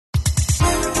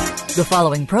The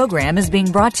following program is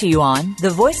being brought to you on the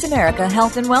Voice America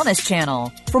Health and Wellness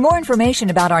Channel. For more information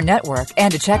about our network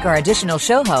and to check our additional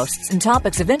show hosts and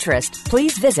topics of interest,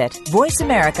 please visit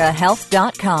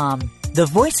voiceamericahealth.com. The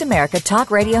Voice America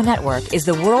Talk Radio Network is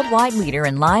the worldwide leader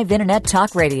in live Internet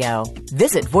talk radio.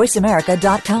 Visit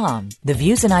voiceamerica.com. The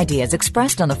views and ideas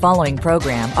expressed on the following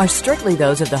program are strictly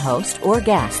those of the host or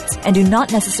guests and do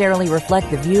not necessarily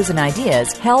reflect the views and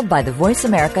ideas held by the Voice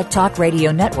America Talk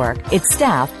Radio Network, its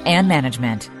staff, and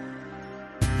management.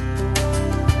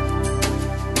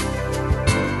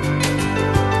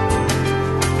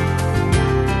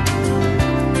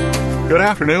 Good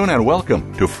afternoon and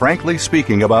welcome to Frankly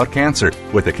Speaking About Cancer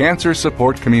with the Cancer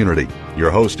Support Community.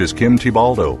 Your host is Kim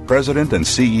Tibaldo, President and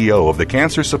CEO of the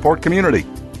Cancer Support Community.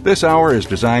 This hour is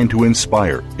designed to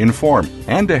inspire, inform,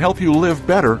 and to help you live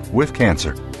better with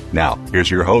cancer. Now,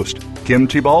 here's your host, Kim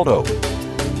Tibaldo.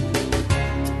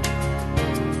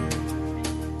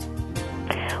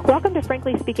 Welcome to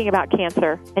Frankly Speaking About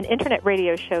Cancer, an internet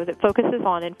radio show that focuses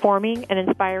on informing and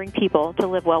inspiring people to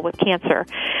live well with cancer.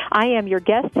 I am your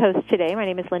guest host today. My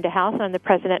name is Linda House, and I'm the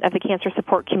president of the Cancer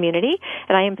Support Community,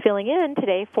 and I am filling in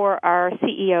today for our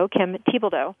CEO, Kim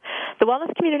Tibaldo. The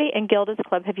Wellness Community and Gilda's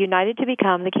Club have united to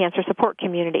become the Cancer Support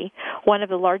Community, one of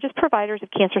the largest providers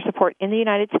of cancer support in the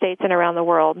United States and around the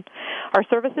world. Our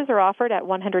services are offered at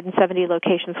 170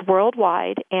 locations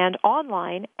worldwide and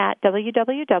online at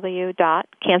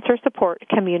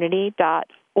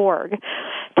www.cancersupportcommunity.org.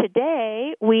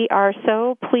 Today, we are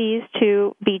so pleased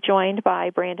to be joined by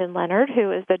Brandon Leonard,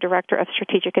 who is the Director of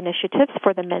Strategic Initiatives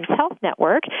for the Men's Health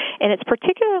Network, and it's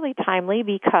particularly timely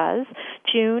because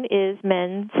June is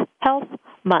Men's Health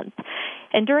Month.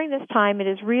 And during this time, it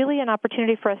is really an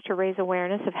opportunity for us to raise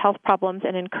awareness of health problems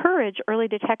and encourage early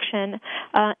detection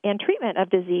and treatment of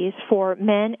disease for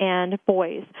men and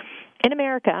boys. In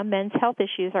America, men's health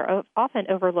issues are often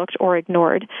overlooked or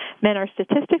ignored. Men are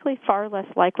statistically far less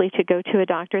likely to go to a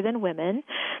doctor than women.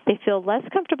 They feel less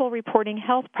comfortable reporting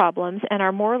health problems and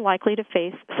are more likely to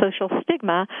face social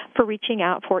stigma for reaching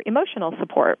out for emotional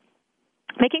support.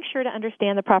 Making sure to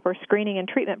understand the proper screening and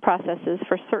treatment processes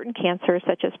for certain cancers,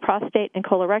 such as prostate and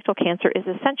colorectal cancer, is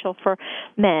essential for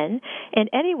men and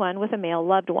anyone with a male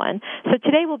loved one. So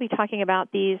today we'll be talking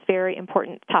about these very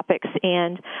important topics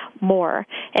and more.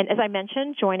 And as I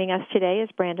mentioned, joining us today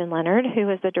is Brandon Leonard, who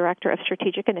is the Director of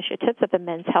Strategic Initiatives at the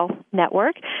Men's Health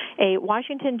Network, a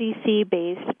Washington,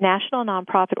 D.C.-based national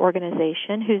nonprofit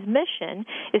organization whose mission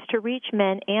is to reach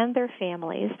men and their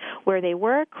families where they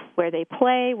work, where they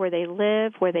play, where they live,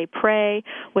 where they pray,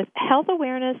 with health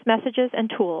awareness messages and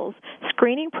tools,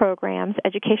 screening programs,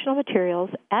 educational materials,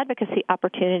 advocacy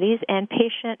opportunities, and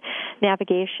patient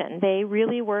navigation. They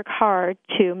really work hard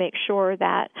to make sure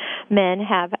that men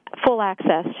have full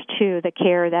access to the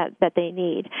care that they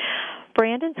need.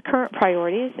 Brandon's current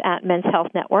priorities at Men's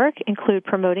Health Network include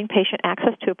promoting patient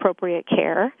access to appropriate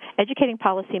care, educating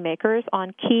policymakers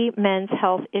on key men's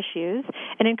health issues,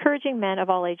 and encouraging men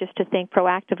of all ages to think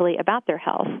proactively about their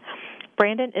health.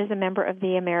 Brandon is a member of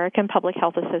the American Public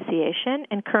Health Association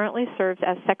and currently serves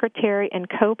as Secretary and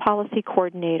Co-Policy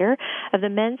Coordinator of the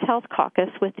Men's Health Caucus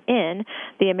within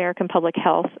the American Public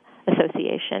Health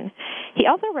Association. He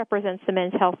also represents the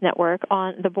Men's Health Network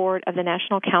on the board of the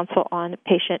National Council on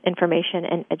Patient Information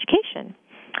and Education.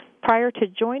 Prior to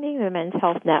joining the Men's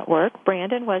Health Network,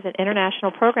 Brandon was an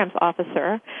International Programs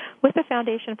Officer with the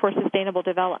Foundation for Sustainable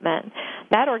Development.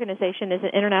 That organization is an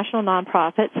international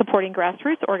nonprofit supporting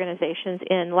grassroots organizations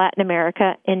in Latin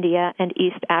America, India, and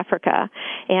East Africa.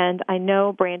 And I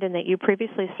know, Brandon, that you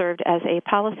previously served as a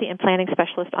policy and planning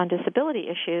specialist on disability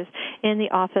issues in the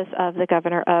office of the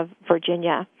Governor of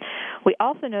Virginia. We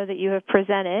also know that you have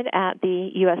presented at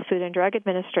the U.S. Food and Drug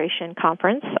Administration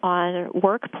Conference on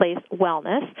Workplace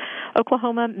Wellness,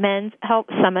 Oklahoma Men's Health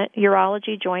Summit,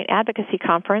 Urology Joint Advocacy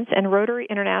Conference, and Rotary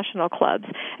International Clubs,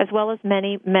 as well as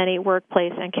many, many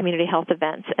workplace and community health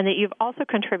events, and that you've also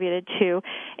contributed to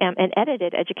and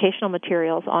edited educational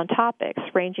materials on topics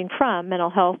ranging from mental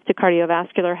health to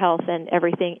cardiovascular health and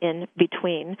everything in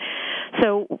between.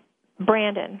 So,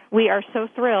 Brandon, we are so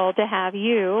thrilled to have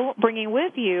you bringing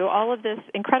with you all of this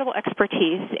incredible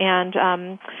expertise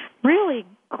and really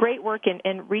great work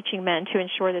in reaching men to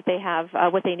ensure that they have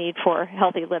what they need for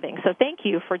healthy living. So thank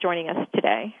you for joining us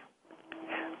today.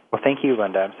 Well, thank you,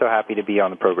 Linda. I'm so happy to be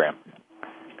on the program.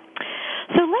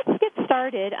 So let's get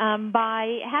started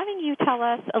by having you tell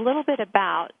us a little bit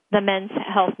about the Men's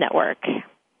Health Network.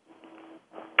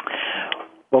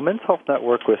 Well, Men's Health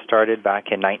Network was started back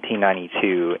in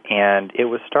 1992, and it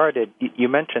was started, you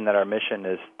mentioned that our mission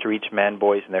is to reach men,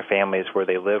 boys, and their families where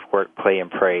they live, work, play,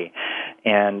 and pray,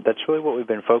 and that's really what we've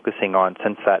been focusing on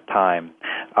since that time.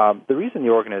 The reason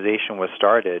the organization was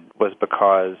started was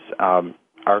because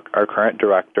our current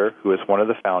director, who is one of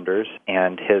the founders,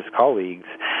 and his colleagues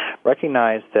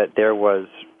recognized that there was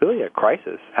really a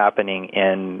crisis happening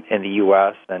in the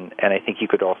U.S. and I think you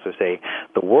could also say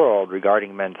the world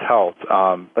regarding men's health,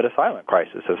 but a silent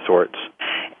crisis of sorts.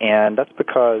 And that's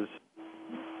because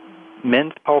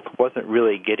men's health wasn't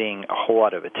really getting a whole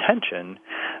lot of attention,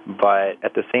 but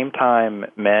at the same time,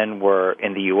 men were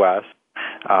in the U.S.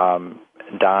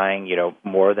 Dying,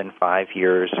 more than 5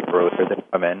 years earlier than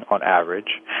women on average.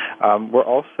 We're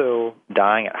also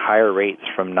dying at higher rates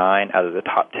from 9 out of the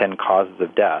top 10 causes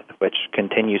of death, which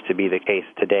continues to be the case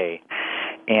today.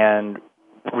 And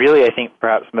really, I think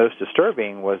perhaps most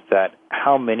disturbing was that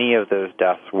how many of those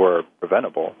deaths were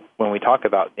preventable. When we talk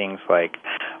about things like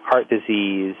heart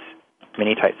disease,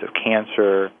 many types of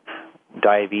cancer,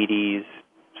 diabetes,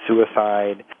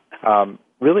 suicide,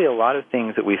 really a lot of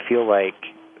things that we feel like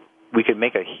we could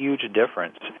make a huge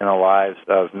difference in the lives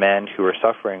of men who are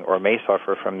suffering or may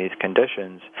suffer from these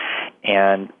conditions,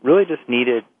 and really just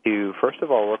needed to, first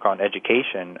of all, work on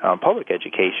education, public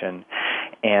education,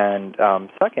 and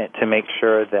second, to make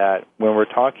sure that when we're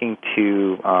talking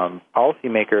to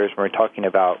policymakers, when we're talking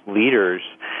about leaders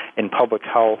in public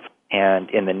health and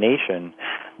in the nation,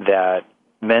 that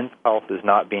men's health is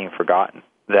not being forgotten,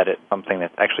 that it's something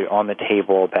that's actually on the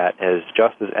table that is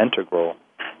just as integral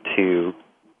to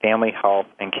family health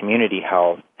and community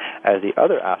health as the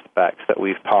other aspects that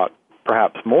we've talked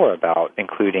perhaps more about,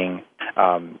 including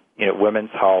women's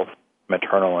health,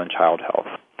 maternal and child health.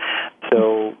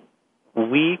 So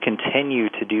we continue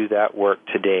to do that work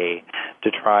today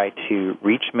to try to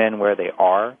reach men where they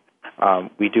are.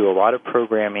 We do a lot of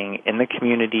programming in the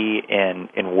community, in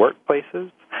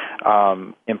workplaces,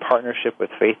 in partnership with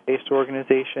faith-based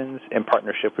organizations, in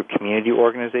partnership with community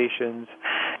organizations,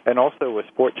 and also with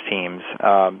sports teams.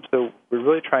 So we're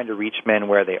really trying to reach men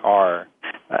where they are.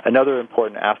 Another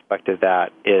important aspect of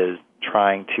that is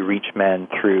trying to reach men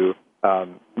through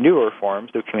newer forms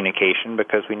of communication,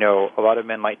 because we know a lot of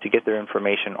men like to get their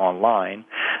information online,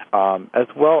 as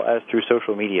well as through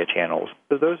social media channels.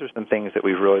 So those are some things that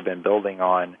we've really been building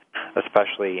on,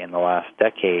 especially in the last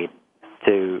decade,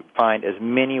 to find as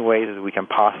many ways as we can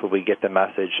possibly get the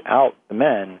message out to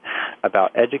men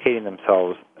about educating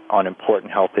themselves on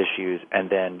important health issues and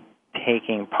then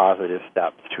taking positive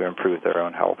steps to improve their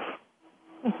own health.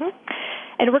 Mm-hmm.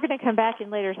 And we're going to come back in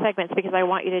later segments because I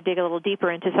want you to dig a little deeper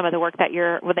into some of the work that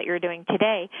you're doing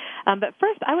today. But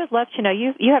first, I would love to know,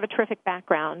 you have a terrific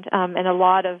background and a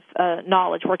lot of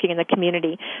knowledge working in the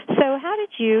community. So how did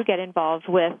you get involved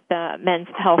with the Men's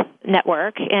Health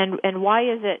Network, and why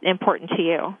is it important to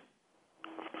you?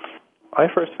 I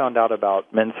first found out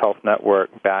about Men's Health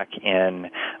Network back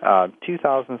in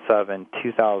 2007,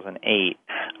 2008.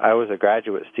 I was a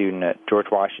graduate student at George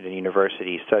Washington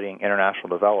University studying international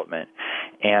development,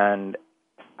 and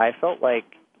I felt like,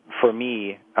 for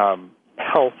me,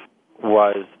 health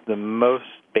was the most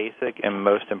basic and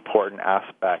most important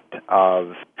aspect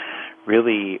of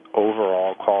really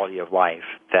overall quality of life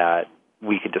that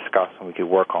we could discuss and we could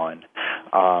work on.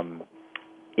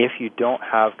 If you don't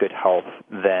have good health,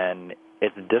 then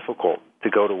it's difficult to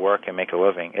go to work and make a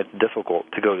living. It's difficult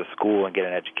to go to school and get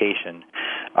an education,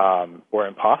 or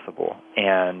impossible.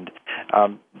 And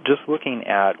just looking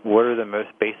at what are the most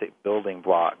basic building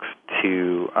blocks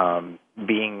to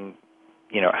being,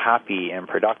 happy and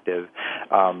productive,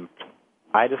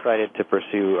 I decided to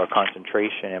pursue a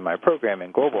concentration in my program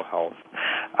in global health.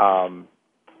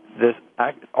 This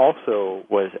also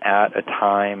was at a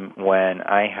time when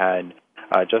I had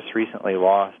just recently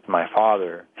lost my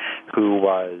father, who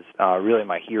was really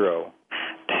my hero,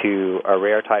 to a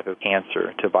rare type of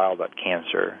cancer, to bile duct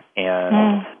cancer.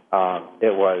 And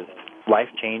it was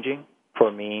life-changing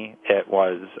for me. It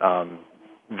was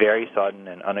very sudden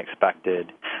and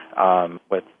unexpected,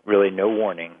 with really no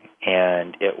warning.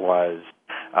 And it was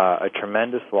a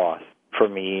tremendous loss for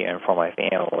me and for my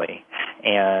family.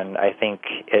 And I think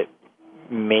it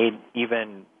made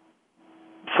even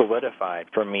solidified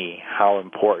for me how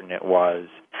important it was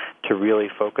to really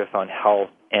focus on health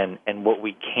and what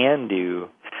we can do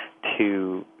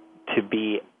to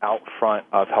be out front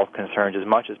of health concerns as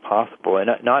much as possible. And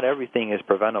not everything is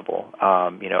preventable.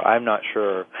 I'm not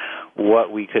sure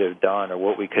what we could have done or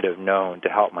what we could have known to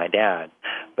help my dad,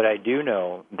 but I do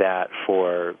know that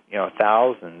for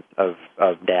thousands of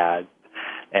dads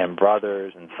and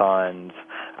brothers and sons,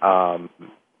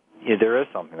 there is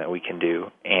something that we can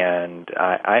do. And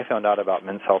I found out about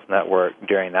Men's Health Network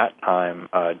during that time,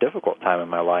 a difficult time in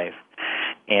my life,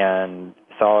 and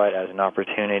saw it as an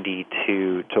opportunity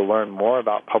to learn more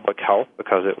about public health,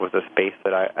 because it was a space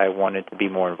that I wanted to be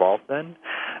more involved in,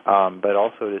 but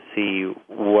also to see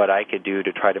what I could do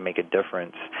to try to make a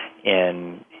difference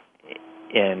in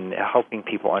helping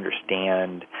people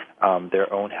understand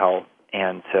their own health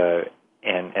and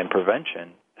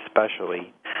prevention,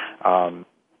 especially,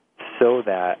 so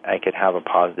that I could have a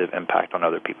positive impact on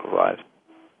other people's lives.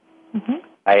 Mm-hmm.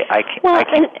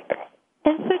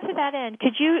 And so to that end,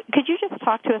 could you just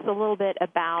talk to us a little bit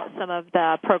about some of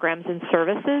the programs and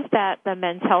services that the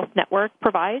Men's Health Network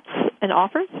provides and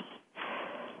offers?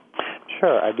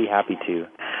 Sure, I'd be happy to.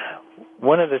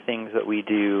 One of the things that we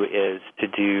do is to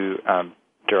do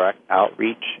direct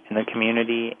outreach in the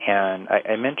community, and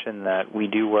I mentioned that we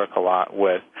do work a lot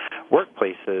with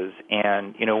workplaces,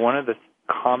 and one of the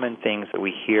common things that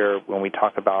we hear when we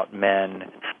talk about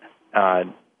men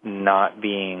not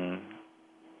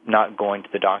going to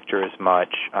the doctor as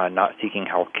much, not seeking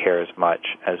health care as much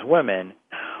as women,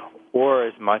 or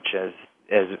as much as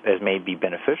may be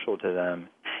beneficial to them,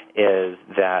 is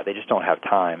that they just don't have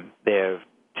time. They have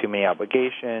too many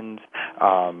obligations,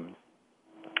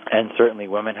 and certainly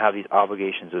women have these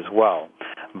obligations as well.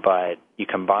 But you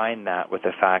combine that with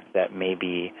the fact that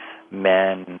maybe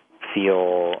men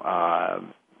feel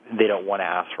they don't want to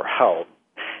ask for help,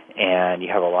 and you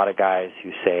have a lot of guys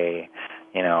who say,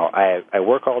 I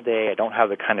work all day, I don't have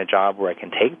the kind of job where I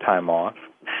can take time off,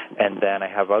 and then I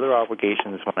have other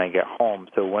obligations when I get home,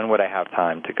 so when would I have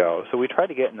time to go? So we try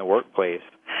to get in the workplace,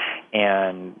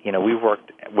 and, we've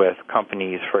worked with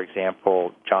companies, for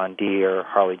example, John Deere,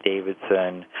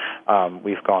 Harley-Davidson.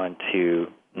 We've gone to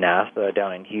NASA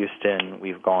down in Houston.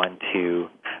 We've gone to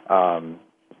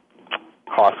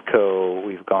Costco.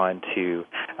 We've gone to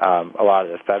a lot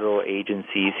of the federal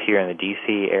agencies here in the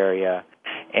D.C. area,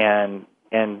 and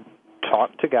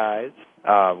talk to guys.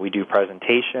 We do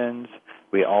presentations.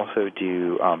 We also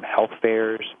do health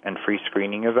fairs and free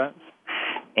screening events.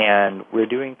 And we're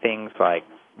doing things like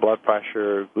blood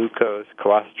pressure, glucose,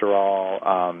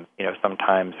 cholesterol,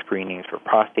 sometimes screenings for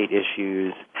prostate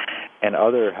issues and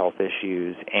other health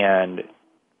issues, and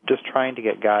just trying to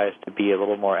get guys to be a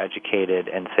little more educated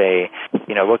and say,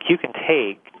 look, you can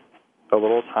take a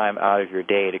little time out of your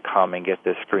day to come and get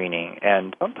this screening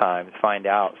and sometimes find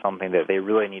out something that they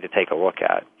really need to take a look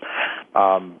at.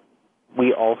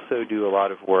 We also do a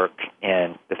lot of work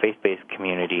in the faith-based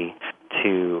community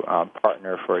to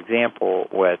partner, for example,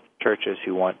 with churches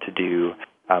who want to do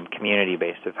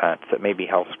community-based events that may be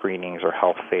health screenings or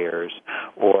health fairs,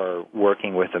 or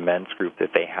working with a men's group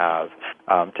that they have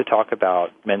to talk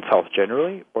about men's health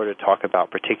generally, or to talk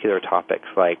about particular topics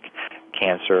like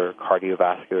cancer,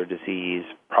 cardiovascular disease,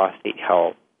 prostate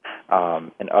health,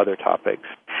 and other topics.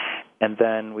 And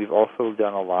then we've also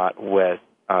done a lot with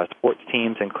sports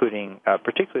teams, including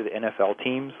particularly the NFL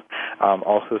teams,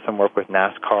 also some work with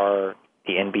NASCAR,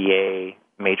 the NBA,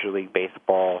 Major League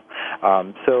Baseball.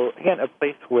 So, again, a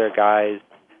place where guys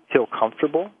feel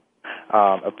comfortable,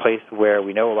 a place where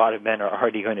we know a lot of men are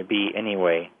already going to be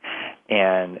anyway,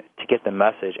 and to get the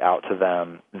message out to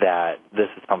them that this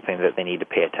is something that they need to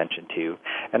pay attention to.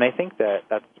 And I think that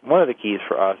that's one of the keys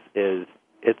for us is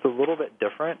it's a little bit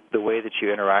different, the way that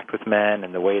you interact with men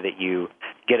and the way that you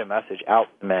get a message out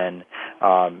to men,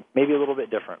 maybe a little bit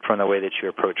different from the way that you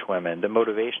approach women. The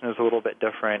motivation is a little bit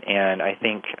different, and I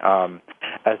think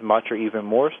as much or even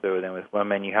more so than with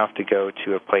women, you have to go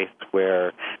to a place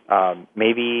where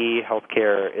maybe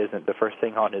healthcare isn't the first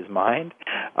thing on his mind.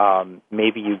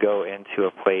 Maybe you go into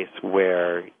a place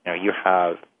where you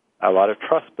have a lot of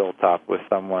trust built up with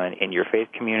someone in your faith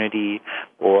community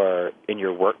or in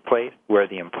your workplace, where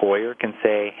the employer can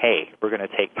say, hey, we're going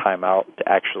to take time out to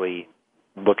actually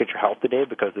look at your health today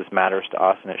because this matters to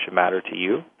us and it should matter to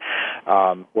you.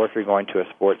 Or if you're going to a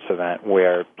sports event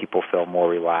where people feel more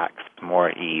relaxed, more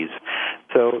at ease.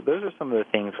 So those are some of the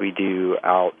things we do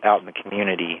out in the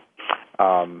community.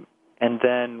 And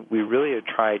then we really have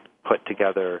tried to put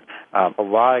together a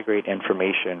lot of great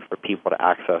information for people to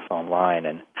access online.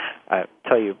 And I'll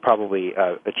tell you probably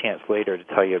a chance later to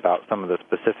tell you about some of the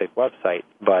specific websites,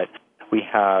 but we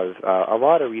have a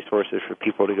lot of resources for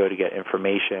people to go to get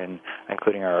information,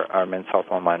 including our Men's Health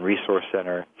Online Resource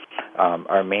Center,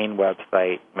 our main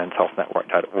website,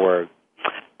 menshealthnetwork.org,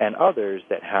 and others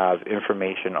that have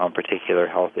information on particular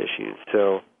health issues.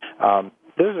 So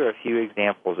those are a few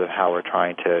examples of how we're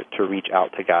trying to reach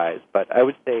out to guys. But I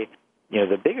would say,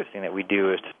 the biggest thing that we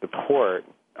do is to support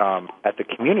at the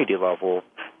community level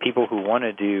people who want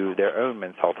to do their own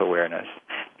men's health awareness.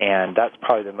 And that's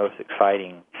probably the most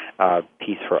exciting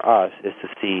piece for us, is to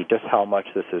see just how much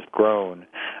this has grown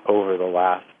over the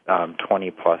last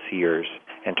 20-plus years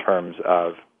in terms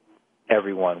of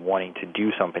everyone wanting to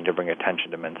do something to bring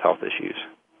attention to men's health issues.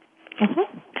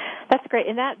 Mm-hmm. That's great,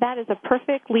 and that is a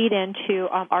perfect lead into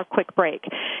our quick break.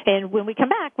 And when we come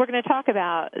back, we're going to talk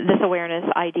about this awareness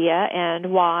idea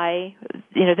and why,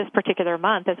 this particular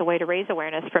month is a way to raise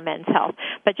awareness for men's health.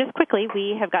 But just quickly,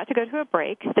 we have got to go to a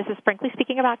break. This is Frankly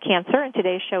Speaking About Cancer, and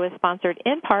today's show is sponsored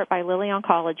in part by Lilly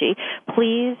Oncology.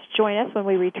 Please join us when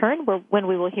we return, when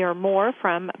we will hear more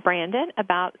from Brandon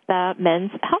about the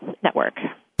Men's Health Network.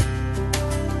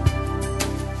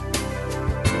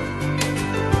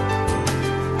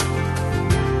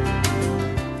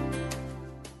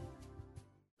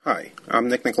 Hi, I'm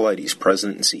Nick Nicolaides,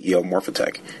 President and CEO of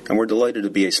Morphotek, and we're delighted to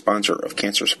be a sponsor of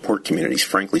Cancer Support Community's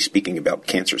Frankly Speaking About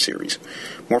Cancer series.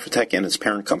 Morphotek and its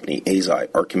parent company, Eisai,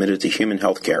 are committed to human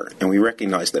health care, and we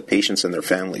recognize that patients and their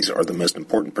families are the most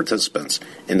important participants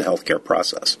in the healthcare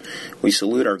process. We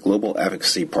salute our global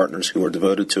advocacy partners who are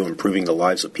devoted to improving the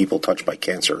lives of people touched by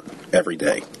cancer every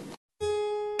day.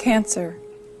 Cancer.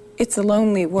 It's a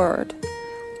lonely word.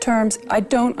 Terms I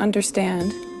don't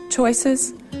understand.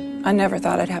 Choices I never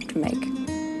thought I'd have to make.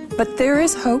 But there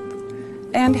is hope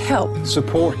and help.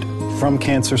 Support from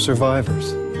cancer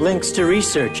survivors. Links to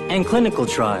research and clinical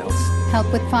trials.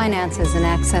 Help with finances and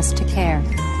access to care.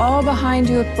 All behind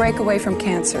you at Breakaway from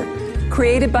Cancer,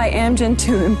 created by Amgen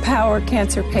to empower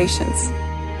cancer patients.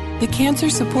 The Cancer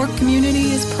Support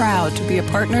Community is proud to be a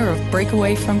partner of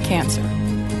Breakaway from Cancer.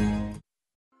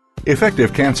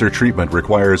 Effective cancer treatment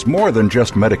requires more than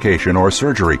just medication or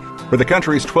surgery. For the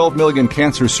country's 12 million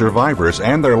cancer survivors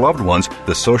and their loved ones,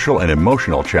 the social and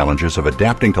emotional challenges of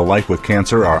adapting to life with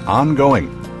cancer are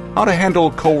ongoing. How to handle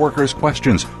coworkers'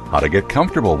 questions, how to get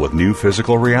comfortable with new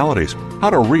physical realities, how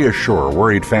to reassure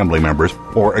worried family members,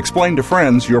 or explain to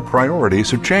friends your priorities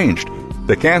have changed.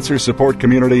 The Cancer Support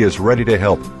Community is ready to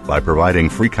help by providing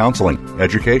free counseling,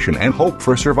 education, and hope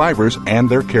for survivors and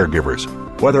their caregivers.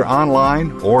 Whether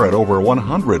online or at over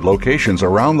 100 locations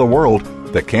around the world,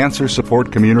 the Cancer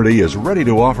Support Community is ready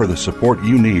to offer the support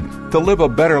you need to live a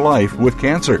better life with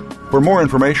cancer. For more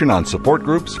information on support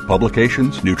groups,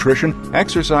 publications, nutrition,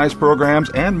 exercise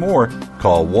programs, and more,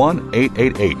 call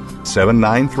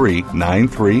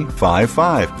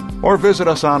 1-888-793-9355 or visit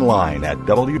us online at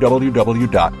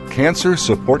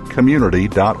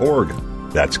www.cancersupportcommunity.org.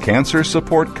 That's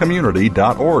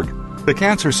cancersupportcommunity.org. The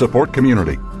Cancer Support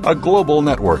Community, a global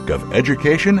network of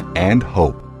education and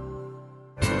hope.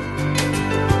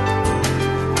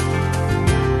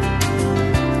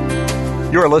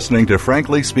 You're listening to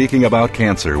Frankly Speaking About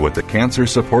Cancer with the Cancer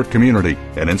Support Community,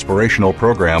 an inspirational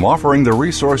program offering the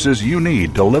resources you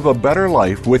need to live a better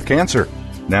life with cancer.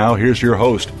 Now here's your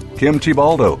host, Kim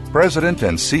Tibaldo, President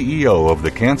and CEO of the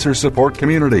Cancer Support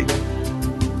Community.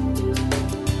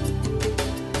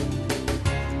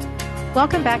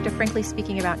 Welcome back to Frankly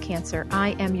Speaking About Cancer.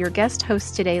 I am your guest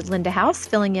host today, Linda House,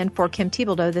 filling in for Kim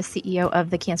Tibaldo, the CEO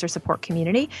of the Cancer Support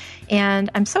Community. And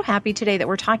I'm so happy today that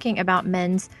we're talking about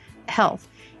men's health.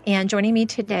 And joining me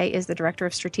today is the Director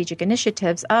of Strategic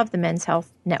Initiatives of the Men's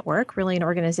Health Network, really an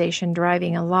organization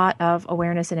driving a lot of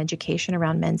awareness and education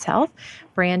around men's health,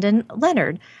 Brandon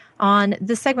Leonard. On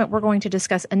this segment, we're going to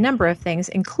discuss a number of things,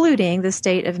 including the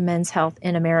state of men's health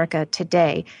in America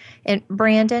today. And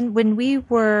Brandon, when we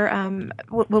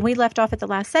left off at the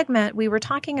last segment, we were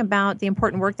talking about the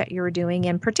important work that you were doing,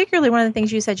 and particularly one of the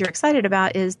things you said you're excited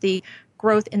about is the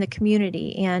growth in the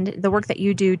community and the work that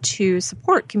you do to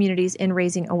support communities in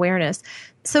raising awareness.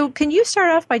 So can you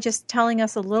start off by just telling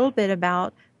us a little bit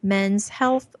about Men's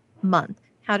Health Month?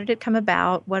 How did it come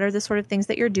about? What are the sort of things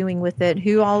that you're doing with it?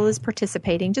 Who all is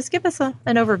participating? Just give us an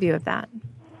overview of that.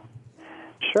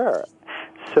 Sure.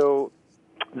 So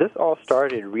this all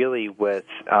started really with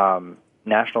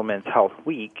National Men's Health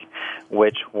Week,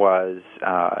 which was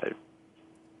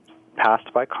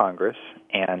passed by Congress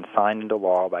and signed into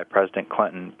law by President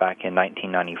Clinton back in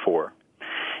 1994.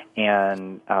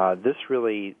 And this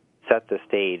really set the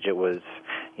stage. It was,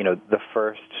 the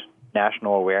first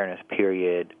national awareness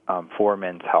period for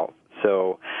men's health.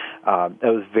 So it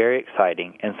was very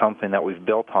exciting and something that we've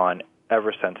built on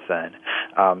ever since then.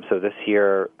 So this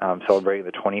year, celebrating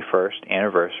the 21st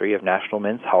anniversary of National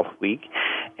Men's Health Week,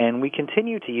 and we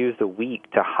continue to use the week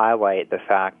to highlight the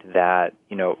fact that,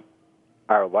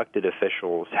 our elected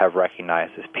officials have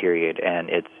recognized this period, and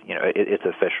it's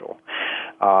official.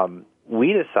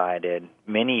 We decided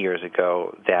many years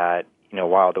ago that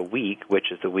while the week,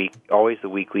 which is always the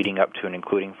week leading up to and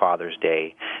including Father's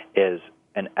Day, is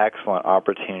an excellent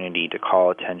opportunity to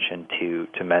call attention to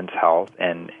men's health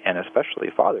and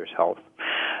especially father's health.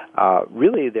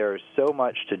 Really, there's so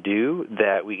much to do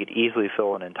that we could easily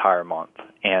fill an entire month.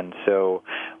 And so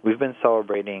we've been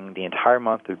celebrating the entire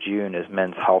month of June as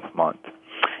Men's Health Month.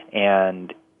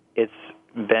 And it's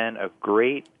been a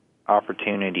great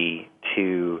opportunity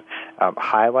to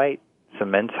highlight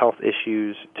some men's health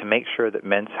issues, to make sure that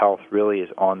men's health really is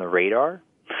on the radar.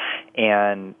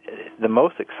 And the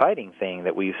most exciting thing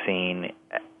that we've seen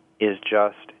is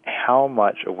just how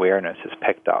much awareness is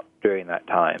picked up during that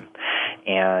time.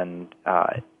 And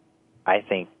I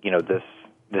think,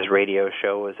 this radio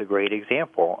show is a great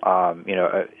example.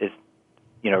 It's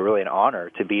really an honor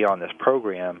to be on this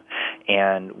program,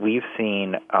 and we've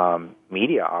seen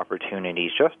media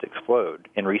opportunities just explode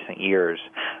in recent years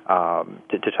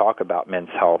to talk about men's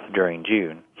health during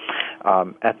June.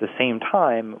 At the same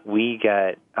time, we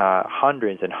get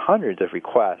hundreds and hundreds of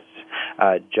requests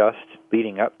just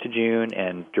leading up to June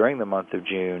and during the month of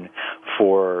June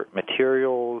for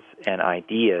materials and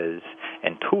ideas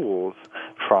and tools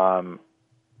from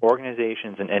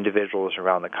organizations and individuals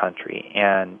around the country.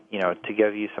 And, to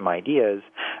give you some ideas,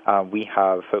 we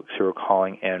have folks who are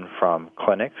calling in from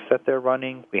clinics that they're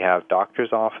running. We have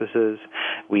doctors' offices.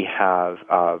 We have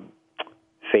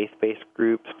faith-based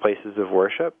groups, places of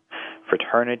worship,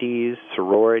 fraternities,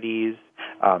 sororities,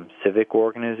 civic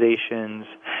organizations.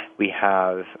 We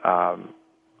have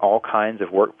all kinds of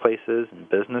workplaces and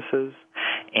businesses.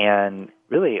 And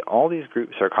really, all these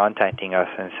groups are contacting us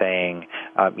and saying,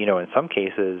 in some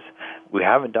cases, we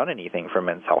haven't done anything for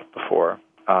men's health before.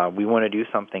 We want to do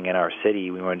something in our city.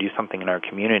 We want to do something in our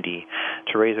community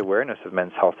to raise awareness of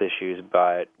men's health issues,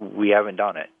 but we haven't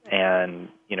done it. And,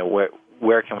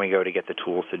 where can we go to get the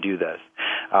tools to do this?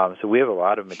 So we have a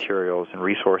lot of materials and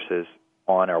resources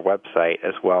on our website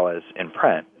as well as in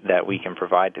print that we can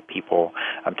provide to people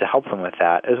to help them with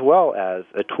that, as well as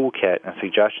a toolkit and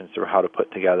suggestions for how to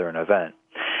put together an event.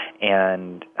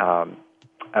 And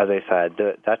as I said,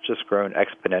 that's just grown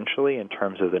exponentially in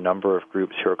terms of the number of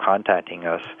groups who are contacting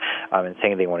us and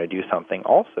saying they want to do something.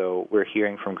 Also, we're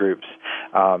hearing from groups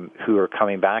who are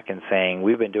coming back and saying,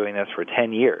 we've been doing this for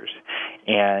 10 years.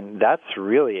 And that's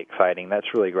really exciting. That's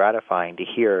really gratifying to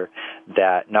hear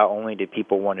that not only do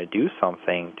people want to do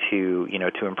something to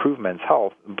improve men's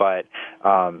health, but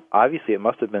obviously it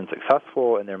must have been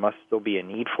successful and there must still be a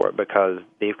need for it because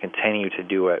they've continued to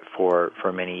do it for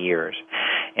many years.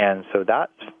 And so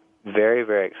that's very,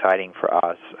 very exciting for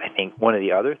us. I think one of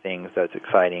the other things that's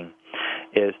exciting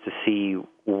is to see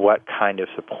what kind of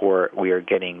support we are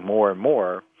getting more and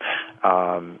more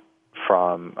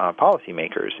from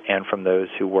policymakers and from those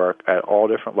who work at all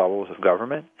different levels of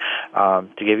government. To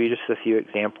give you just a few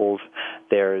examples,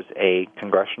 there's a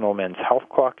Congressional Men's Health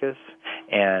Caucus,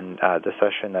 and the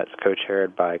session that's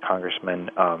co-chaired by Congressman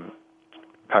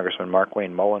Mark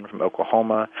Wayne Mullen from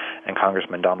Oklahoma and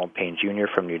Congressman Donald Payne Jr.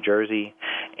 from New Jersey,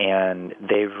 and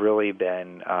they've really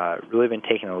been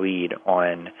taking the lead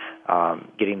on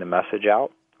getting the message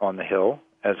out on the Hill,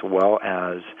 as well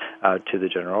as to the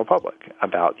general public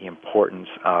about the importance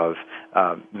of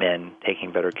men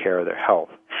taking better care of their health.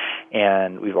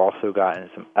 And we've also gotten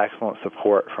some excellent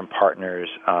support from partners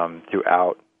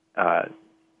throughout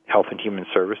Health and Human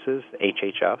Services,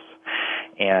 HHS,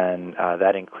 and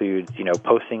that includes,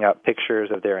 posting up pictures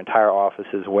of their entire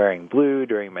offices wearing blue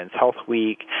during Men's Health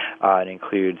Week. It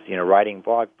includes, writing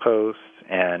blog posts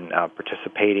and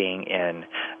participating in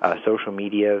social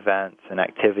media events and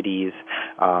activities,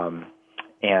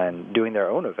 and doing their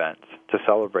own events to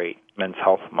celebrate Men's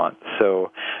Health Month.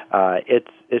 So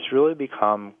it's really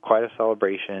become quite a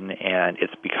celebration, and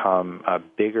it's become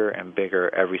bigger and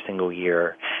bigger every single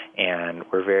year, and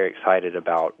we're very excited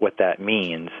about what that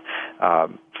means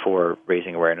for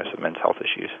raising awareness of men's health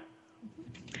issues.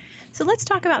 So let's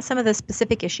talk about some of the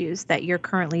specific issues that you're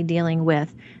currently dealing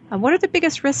with. What are the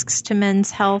biggest risks to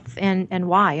men's health and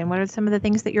why? And what are some of the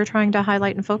things that you're trying to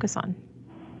highlight and focus on?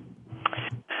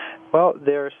 Well,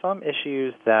 there are some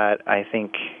issues that I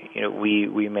think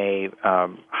we may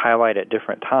highlight at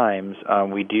different times.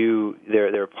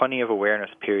 There are plenty of awareness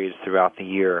periods throughout the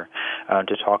year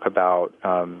to talk about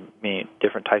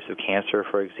different types of cancer,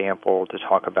 for example, to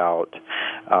talk about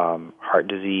heart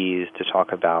disease, to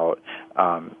talk about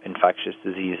infectious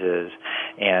diseases,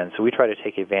 and so we try to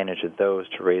take advantage of those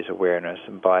to raise awareness.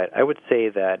 But I would say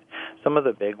that some of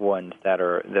the big ones that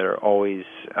are always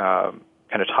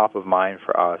kind of top of mind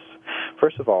for us.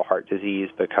 First of all, heart disease,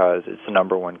 because it's the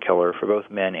number one killer for both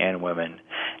men and women.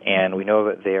 And we know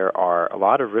that there are a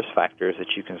lot of risk factors that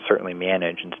you can certainly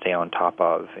manage and stay on top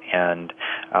of. And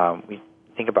we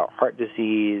think about heart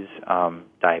disease,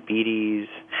 diabetes,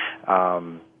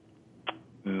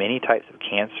 many types of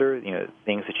cancer,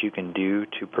 things that you can do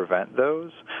to prevent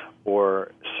those,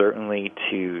 or certainly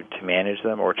to manage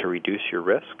them or to reduce your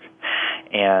risk.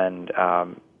 And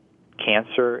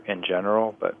cancer in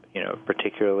general, but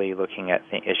particularly looking at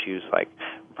issues like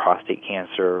prostate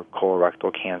cancer,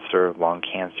 colorectal cancer, lung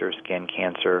cancer, skin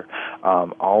cancer.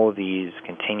 All of these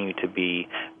continue to be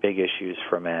big issues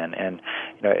for men. And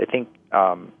I think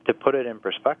to put it in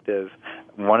perspective,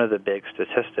 one of the big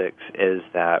statistics is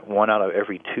that 1 out of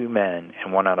every 2 men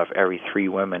and 1 out of every 3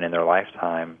 women in their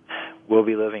lifetime will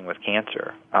be living with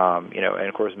cancer. And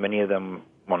of course, many of them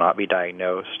will not be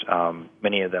diagnosed.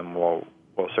 Many of them will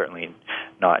certainly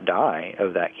not die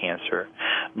of that cancer.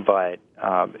 But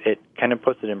it kind of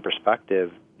puts it in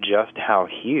perspective just how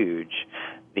huge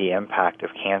the impact of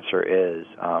cancer is.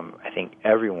 I think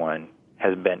everyone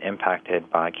has been impacted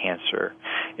by cancer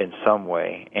in some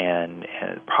way, and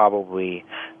probably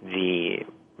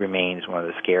remains one of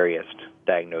the scariest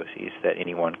diagnoses that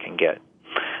anyone can get.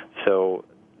 So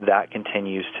that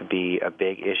continues to be a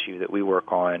big issue that we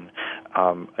work on.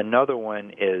 Another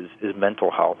one is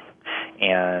mental health,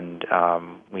 and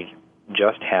we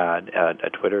just had a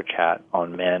Twitter chat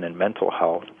on men and mental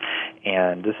health,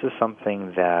 and this is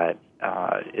something that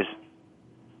is,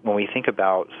 when we think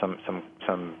about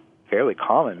some fairly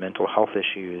common mental health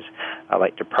issues,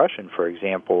 like depression, for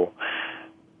example,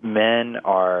 men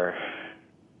are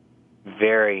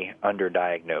very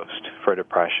underdiagnosed for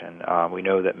depression. We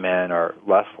know that men are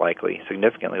less likely,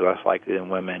 significantly less likely than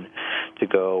women, to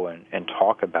go and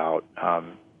talk about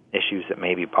issues that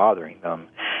may be bothering them.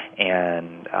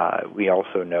 And we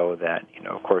also know that,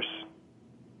 of course,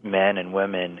 men and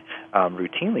women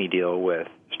routinely deal with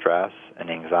stress and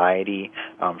anxiety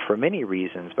for many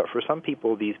reasons, but for some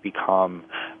people these become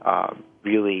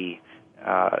really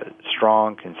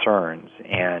strong concerns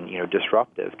and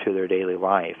disruptive to their daily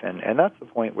life, and that's the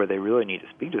point where they really need to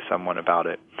speak to someone about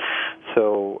it.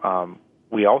 So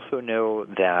we also know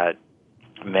that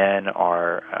men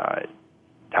are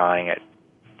dying at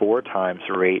 4 times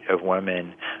the rate of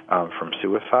women from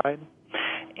suicide.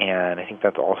 And I think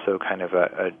that's also kind of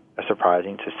a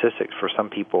surprising statistic. For some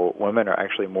people, women are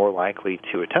actually more likely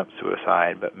to attempt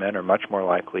suicide, but men are much more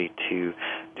likely to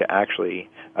actually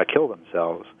kill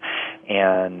themselves.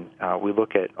 And we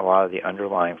look at a lot of the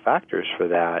underlying factors for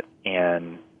that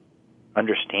and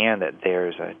understand that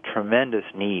there's a tremendous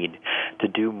need to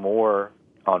do more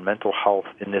on mental health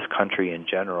in this country in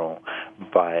general,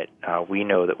 but we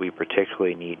know that we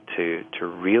particularly need to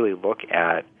really look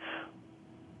at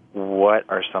what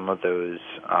are some of those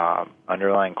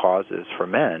underlying causes for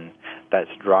men that's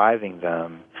driving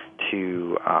them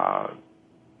to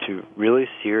really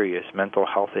serious mental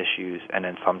health issues and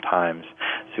then sometimes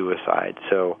suicide.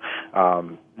 So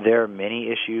there are many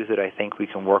issues that I think we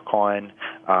can work on.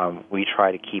 We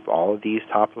try to keep all of these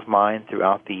top of mind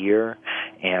throughout the year,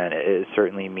 and it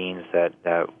certainly means that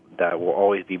we'll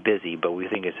always be busy, but we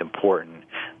think it's important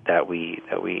that we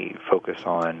focus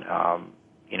on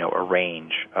a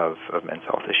range of men's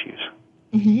health issues.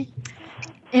 Mm-hmm.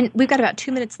 And we've got about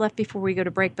 2 minutes left before we go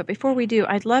to break, but before we do,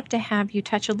 I'd love to have you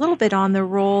touch a little bit on the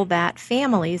role that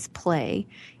families play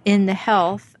in the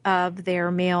health of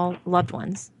their male loved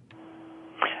ones.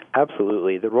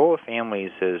 Absolutely. The role of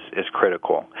families is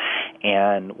critical,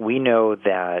 and we know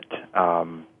that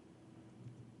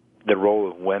the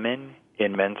role of women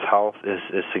in men's health is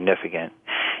significant.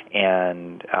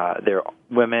 And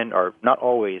women are not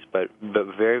always, but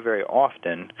very, very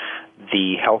often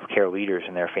the healthcare leaders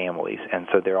in their families. And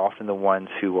so they're often the ones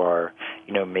who are,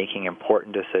 making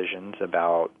important decisions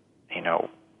about,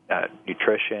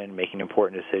 nutrition, making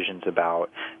important decisions about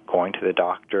going to the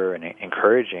doctor, and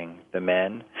encouraging the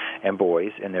men and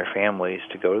boys in their families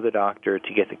to go to the doctor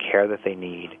to get the care that they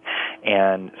need.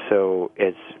 And so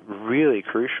it's really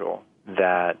crucial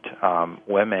that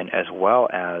women, as well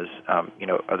as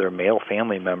other male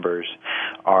family members,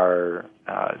 are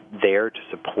there to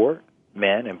support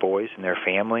men and boys in their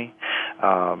family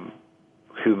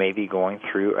who may be going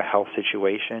through a health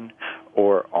situation,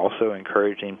 or also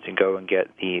encouraging to go and get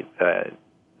the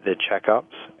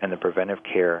checkups and the preventive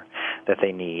care that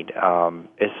they need.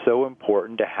 It's so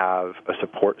important to have a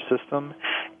support system,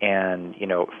 and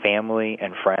family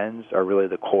and friends are really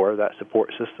the core of that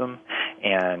support system.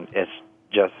 And it's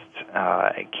just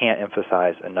I can't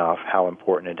emphasize enough how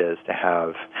important it is to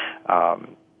have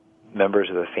members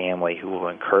of the family who will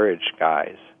encourage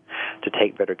guys to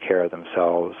take better care of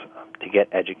themselves, to get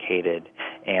educated,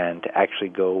 and to actually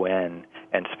go in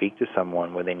and speak to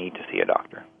someone when they need to see a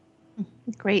doctor.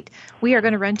 Great. We are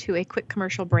going to run to a quick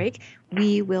commercial break.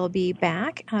 We will be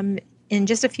back in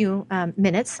just a few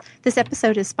minutes. This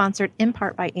episode is sponsored in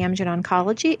part by Amgen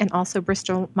Oncology and also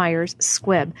Bristol Myers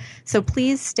Squibb. So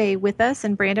please stay with us.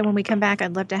 And Brandon, when we come back,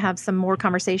 I'd love to have some more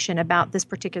conversation about this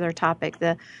particular topic,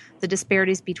 the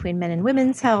disparities between men and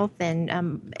women's health, and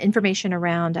information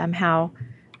around how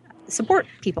support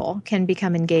people can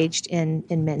become engaged in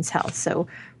men's health. So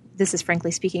this is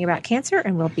Frankly Speaking About Cancer,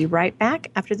 and we'll be right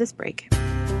back after this break.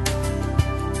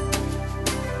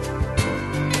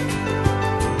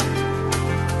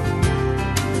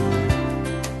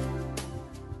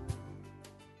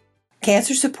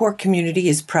 Cancer Support Community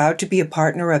is proud to be a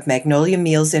partner of Magnolia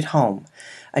Meals at Home,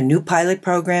 a new pilot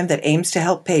program that aims to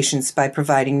help patients by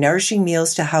providing nourishing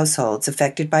meals to households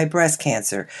affected by breast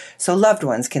cancer so loved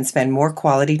ones can spend more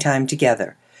quality time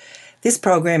together. This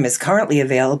program is currently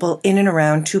available in and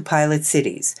around 2 pilot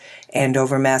cities,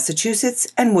 Andover, Massachusetts,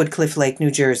 and Woodcliff Lake,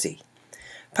 New Jersey.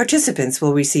 Participants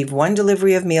will receive 1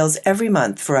 delivery of meals every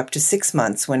month for up to 6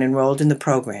 months when enrolled in the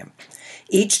program.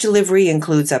 Each delivery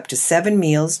includes up to 7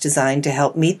 meals designed to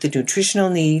help meet the nutritional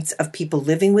needs of people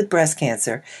living with breast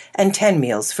cancer and 10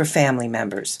 meals for family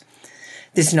members.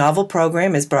 This novel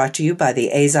program is brought to you by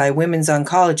the AZI Women's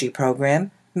Oncology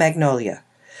Program, Magnolia,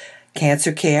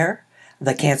 Cancer Care,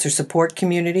 the Cancer Support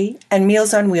Community, and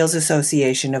Meals on Wheels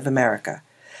Association of America.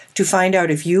 To find out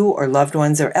if you or loved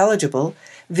ones are eligible,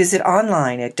 visit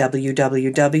online at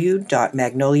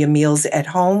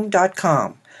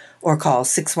www.magnoliamealsathome.com or call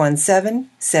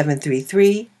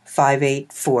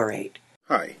 617-733-5848.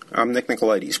 Hi, I'm Nick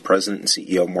Nicolaides, President and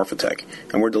CEO of Morphotek,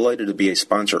 and we're delighted to be a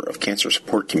sponsor of Cancer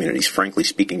Support Community's Frankly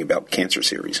Speaking About Cancer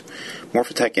series.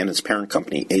 Morphotek and its parent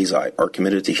company, AZI, are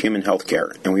committed to human health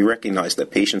care, and we recognize that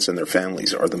patients and their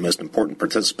families are the most important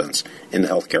participants in the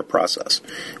healthcare process.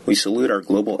 We salute our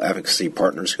global advocacy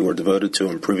partners who are devoted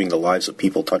to improving the lives of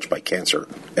people touched by cancer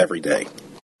every day.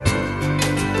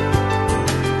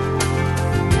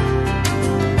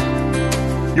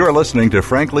 You're listening to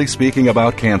Frankly Speaking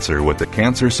About Cancer with the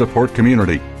Cancer Support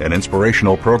Community, an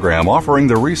inspirational program offering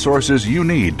the resources you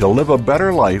need to live a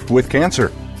better life with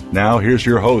cancer. Now here's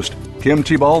your host, Kim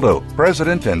Thiboldeaux,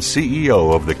 President and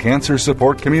CEO of the Cancer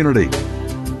Support Community.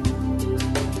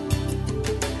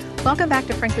 Welcome back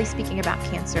to Frankly Speaking About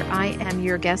Cancer. I am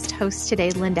your guest host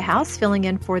today, Linda House, filling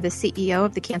in for the CEO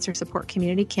of the Cancer Support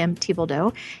Community, Kim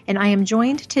Thiboldeaux. And I am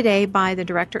joined today by the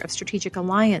Director of Strategic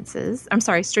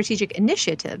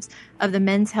Initiatives of the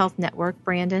Men's Health Network,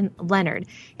 Brandon Leonard.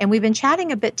 And we've been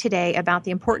chatting a bit today about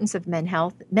the importance of men's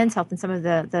health and some of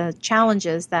the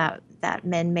challenges that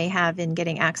men may have in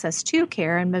getting access to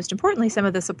care, and most importantly, some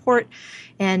of the support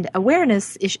and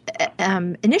awareness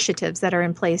initiatives that are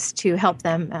in place to help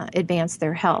them advance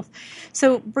their health.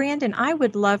 So, Brandon, I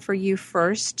would love for you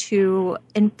first to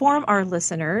inform our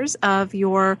listeners of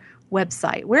your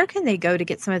website. Where can they go to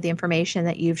get some of the information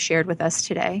that you've shared with us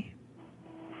today?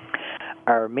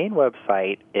 Our main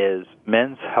website is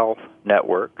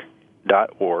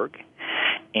menshealthnetwork.org.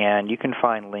 And you can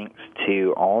find links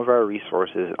to all of our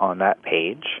resources on that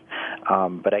page.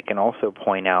 But I can also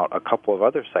point out a couple of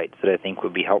other sites that I think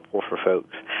would be helpful for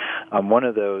folks. One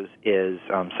of those is,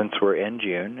 since we're in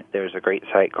June, there's a great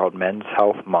site called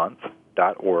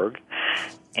menshealthmonth.org.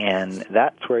 And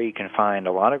that's where you can find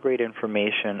a lot of great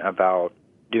information about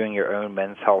doing your own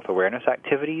men's health awareness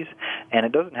activities. And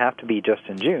it doesn't have to be just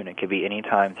in June. It could be any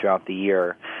time throughout the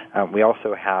year. We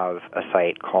also have a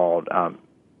site called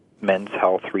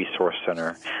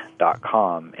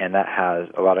menshealthresourcecenter.com, and that has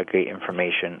a lot of great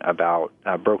information about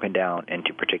broken down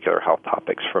into particular health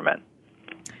topics for men.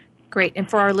 Great. And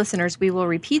for our listeners, we will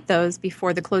repeat those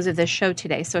before the close of this show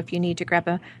today. So if you need to grab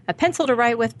a pencil to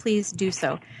write with, please do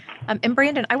so. And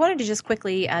Brandon, I wanted to just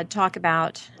quickly talk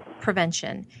about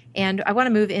prevention. And I want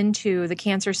to move into the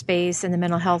cancer space and the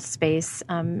mental health space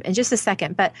in just a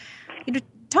second. But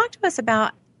talk to us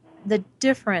about the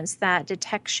difference that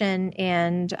detection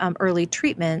and early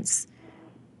treatments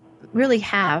really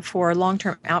have for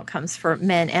long-term outcomes for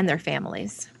men and their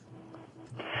families.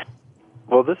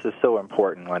 Well, this is so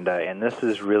important, Linda, and this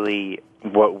is really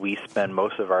what we spend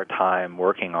most of our time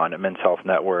working on at Men's Health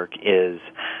Network is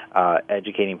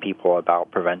educating people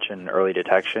about prevention and early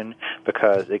detection,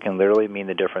 because it can literally mean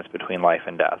the difference between life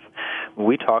and death. When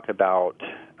we talk about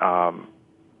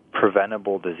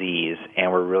preventable disease,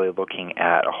 and we're really looking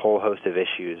at a whole host of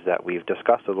issues that we've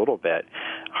discussed a little bit: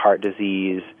 heart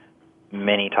disease,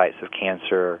 many types of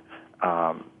cancer,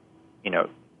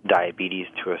 diabetes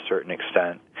to a certain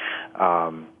extent,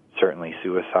 certainly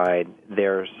suicide.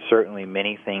 There's certainly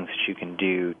many things that you can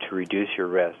do to reduce your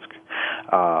risk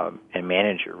and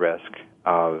manage your risk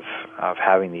of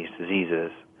having these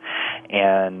diseases.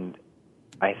 And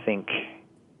I think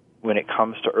when it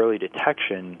comes to early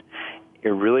detection,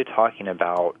 you're really talking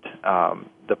about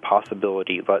the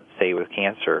possibility, let's say with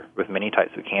cancer, with many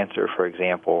types of cancer, for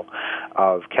example,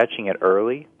 of catching it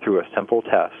early through a simple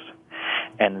test,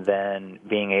 and then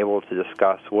being able to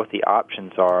discuss what the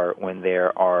options are when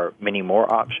there are many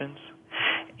more options,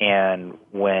 and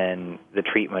when the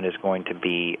treatment is going to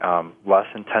be less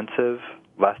intensive,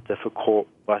 less difficult,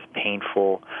 less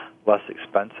painful, less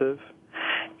expensive,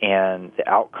 and the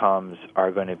outcomes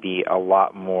are going to be a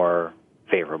lot more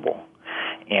favorable.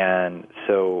 And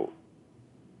so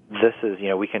this is,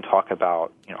 we can talk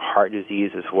about heart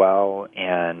disease as well,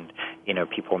 and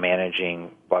people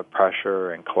managing blood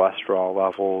pressure and cholesterol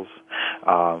levels.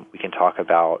 We can talk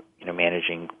about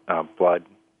managing blood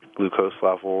glucose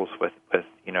levels with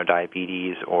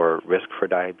diabetes or risk for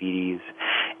diabetes.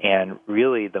 And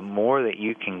really, the more that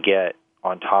you can get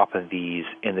on top of these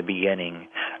in the beginning,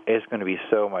 it's going to be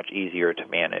so much easier to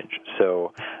manage.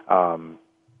 So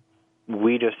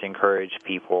we just encourage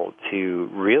people to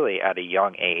really, at a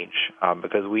young age,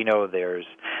 because we know there's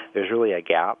really a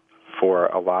gap for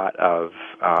a lot of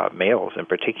males in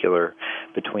particular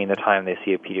between the time they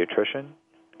see a pediatrician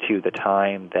to the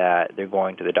time that they're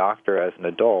going to the doctor as an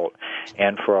adult.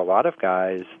 And for a lot of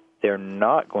guys, they're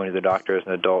not going to the doctor as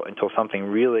an adult until something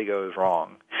really goes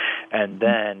wrong. And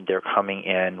then they're coming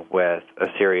in with a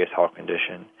serious health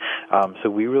condition. So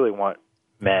we really want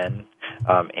men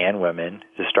and women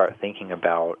to start thinking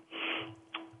about,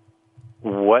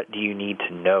 what do you need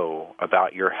to know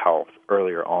about your health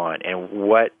earlier on, and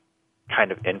what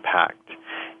kind of impact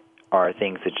are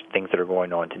things that are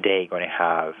going on today going to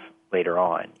have later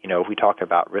on. If we talk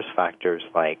about risk factors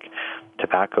like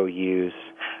tobacco use,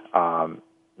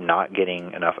 not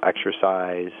getting enough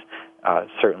exercise,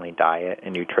 certainly diet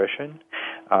and nutrition,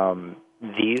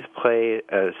 these play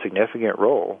a significant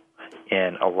role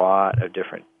in a lot of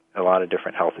different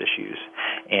health issues.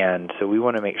 And so we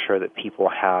want to make sure that people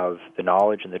have the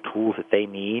knowledge and the tools that they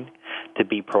need to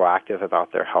be proactive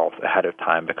about their health ahead of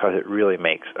time, because it really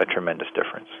makes a tremendous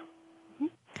difference.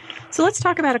 So let's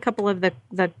talk about a couple of the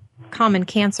common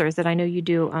cancers that I know you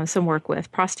do some work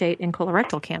with, prostate and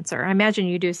colorectal cancer. I imagine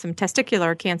you do some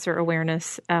testicular cancer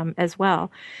awareness as well.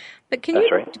 But can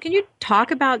you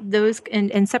talk about those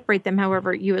and separate them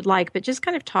however you would like, but just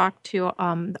kind of talk to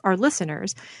our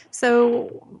listeners.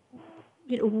 So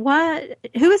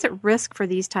who is at risk for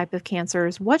these type of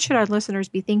cancers? What should our listeners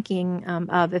be thinking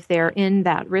of if they're in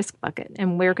that risk bucket,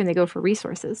 and where can they go for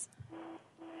resources?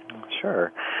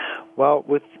 Sure. Well,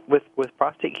 with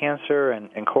prostate cancer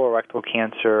and colorectal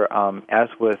cancer, as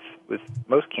with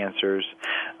most cancers,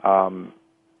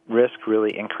 risk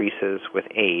really increases with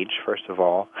age, first of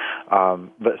all,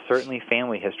 but certainly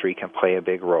family history can play a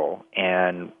big role,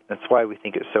 and that's why we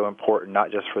think it's so important,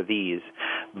 not just for these,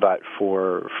 but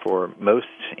for most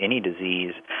any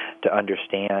disease, to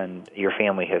understand your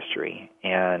family history.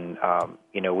 And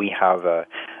we have a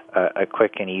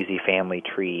quick and easy family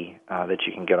tree that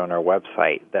you can get on our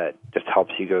website that just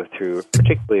helps you go through,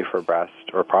 particularly for breast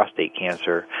or prostate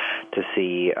cancer, to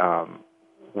see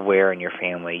where in your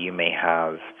family you may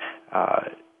have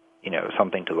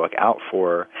something to look out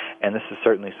for. And this is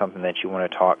certainly something that you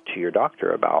want to talk to your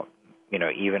doctor about,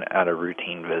 even at a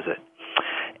routine visit.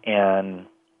 And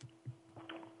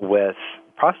with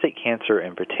prostate cancer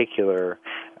in particular,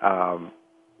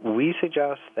 we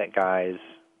suggest that guys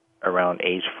around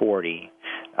age 40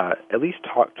 at least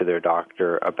talk to their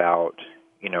doctor about,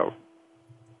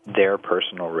 their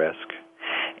personal risk,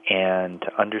 and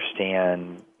to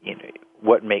understand,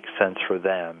 what makes sense for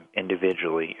them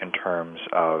individually in terms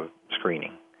of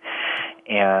screening.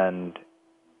 And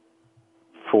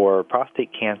for prostate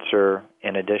cancer,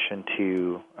 in addition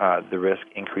to the risk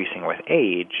increasing with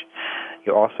age,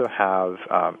 you also have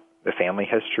the family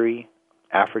history.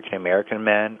 African American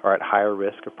men are at higher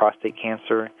risk of prostate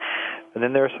cancer. And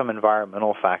then there are some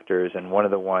environmental factors, and one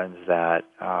of the ones that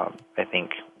I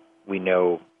think we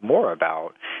know more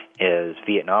about is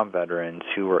Vietnam veterans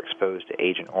who were exposed to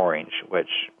Agent Orange, which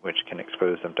can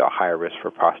expose them to a higher risk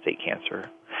for prostate cancer.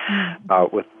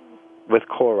 Mm-hmm. With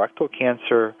colorectal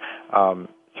cancer,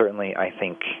 certainly I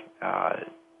think the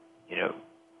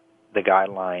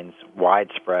guidelines,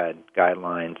 widespread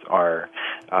guidelines, are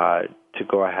to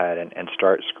go ahead and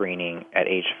start screening at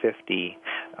age 50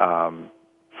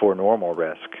 for normal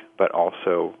risk, but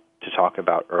also to talk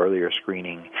about earlier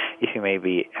screening if you may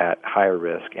be at higher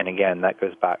risk. And again, that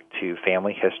goes back to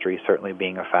family history certainly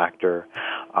being a factor,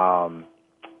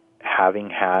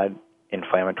 having had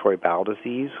inflammatory bowel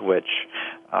disease, which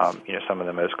some of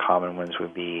the most common ones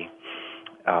would be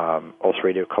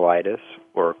ulcerative colitis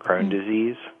or Crohn's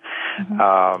disease,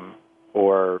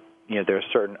 or there are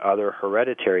certain other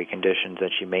hereditary conditions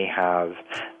that you may have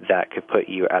that could put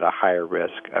you at a higher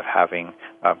risk of having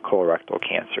colorectal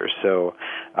cancer. So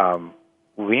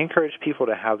we encourage people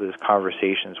to have those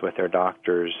conversations with their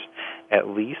doctors at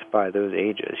least by those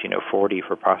ages, 40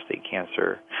 for prostate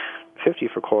cancer, 50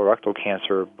 for colorectal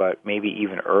cancer, but maybe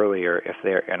even earlier if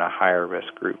they're in a higher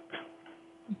risk group.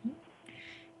 Mm-hmm.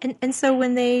 And so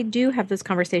when they do have those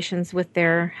conversations with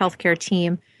their healthcare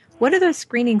team, what do those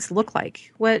screenings look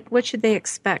like? What should they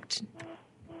expect?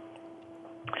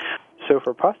 So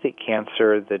for prostate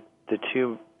cancer, the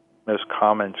two most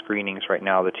common screenings right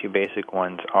now, the two basic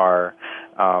ones are,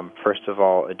 first of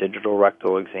all, a digital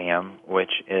rectal exam,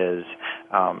 which is,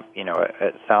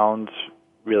 it sounds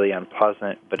really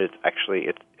unpleasant, but it's actually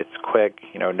it's quick.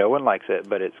 No one likes it,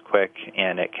 but it's quick,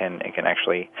 and it can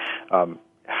actually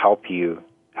help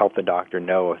the doctor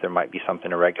know if there might be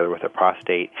something irregular with the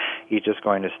prostate. He's just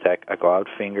going to stick a gloved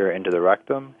finger into the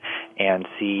rectum and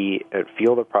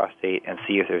feel the prostate and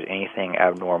see if there's anything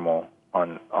abnormal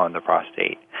on the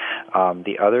prostate.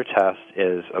 The other test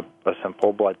is a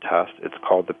simple blood test. It's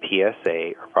called the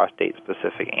PSA, or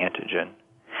prostate-specific antigen.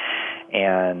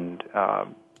 And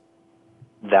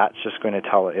that's just going to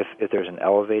tell if there's an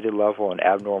elevated level, an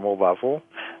abnormal level,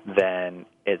 then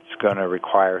it's going to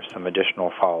require some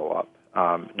additional follow-up.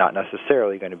 Not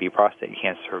necessarily going to be prostate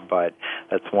cancer, but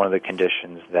that's one of the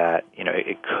conditions that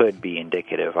it could be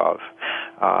indicative of.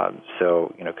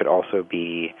 So it could also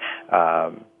be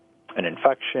an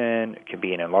infection, it could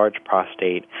be an enlarged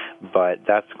prostate, but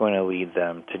that's going to lead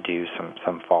them to do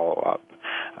some follow-up.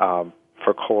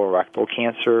 For colorectal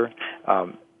cancer,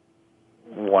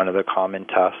 one of the common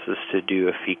tests is to do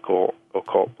a fecal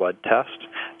occult blood test,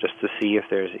 just to see if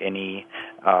there's any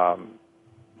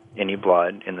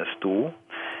blood in the stool.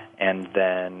 And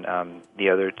then the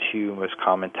other two most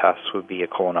common tests would be a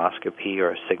colonoscopy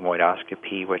or a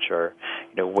sigmoidoscopy, which are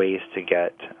ways to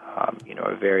get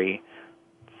a very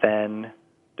thin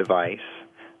device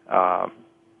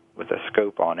with a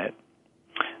scope on it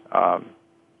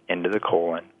into the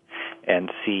colon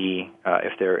and see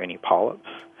if there are any polyps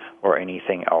or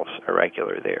anything else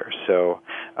irregular there. So,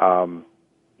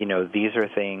 these are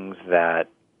things that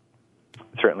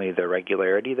certainly the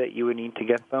regularity that you would need to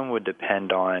get them would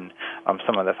depend on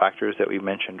some of the factors that we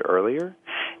mentioned earlier.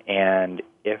 And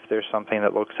if there's something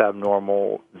that looks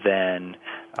abnormal, then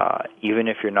even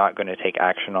if you're not going to take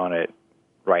action on it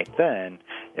right then,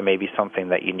 it may be something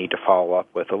that you need to follow up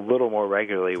with a little more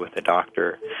regularly with the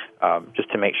doctor,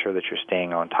 just to make sure that you're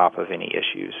staying on top of any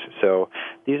issues. So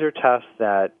these are tests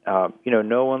that,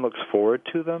 no one looks forward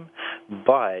to them,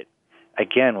 but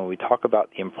again, when we talk about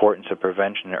the importance of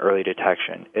prevention and early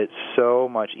detection, it's so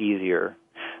much easier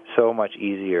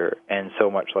and so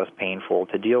much less painful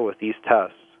to deal with these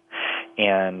tests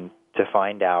and to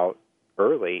find out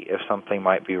early if something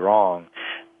might be wrong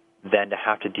than to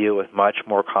have to deal with much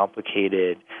more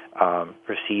complicated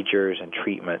procedures and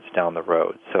treatments down the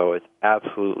road. So it's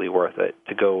absolutely worth it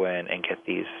to go in and get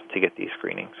these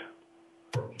screenings.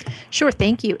 Sure,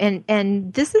 thank you.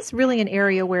 And this is really an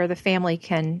area where the family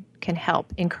can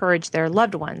help encourage their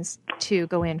loved ones to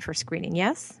go in for screening.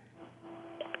 Yes?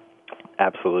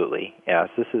 Absolutely. Yes,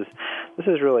 this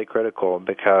is really critical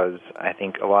because I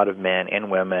think a lot of men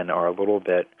and women are a little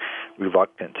bit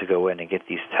reluctant to go in and get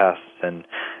these tests, and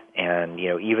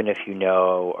even if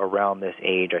around this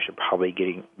age I should probably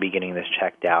be getting this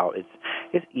checked out,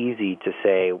 it's easy to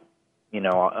say,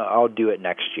 I'll do it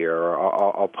next year, or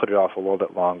I'll put it off a little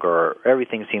bit longer, or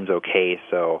everything seems okay,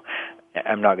 so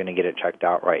I'm not going to get it checked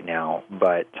out right now.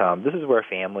 But this is where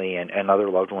family and other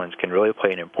loved ones can really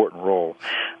play an important role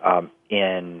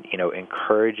in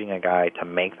encouraging a guy to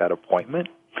make that appointment.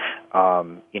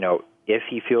 If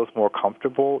he feels more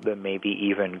comfortable, then maybe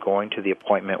even going to the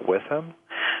appointment with him.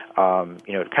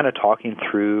 Kind of talking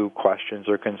through questions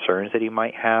or concerns that he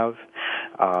might have.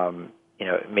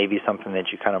 Maybe something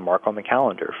that you kind of mark on the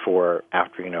calendar for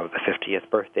after, the 50th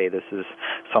birthday. This is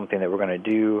something that we're going to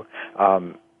do.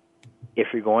 If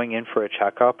you're going in for a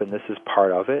checkup and this is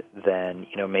part of it, then,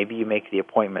 maybe you make the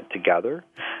appointment together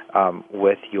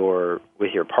with your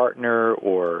partner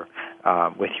or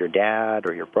with your dad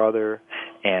or your brother,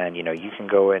 and, you can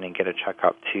go in and get a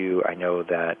checkup too. I know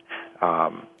that,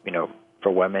 for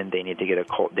women, they need to get a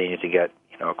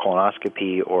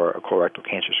colonoscopy or a colorectal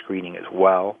cancer screening as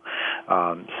well.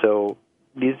 So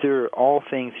these are all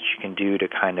things that you can do to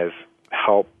kind of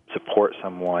help support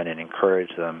someone and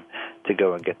encourage them to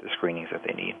go and get the screenings that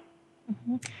they need.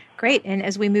 Mm-hmm. Great. And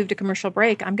as we move to commercial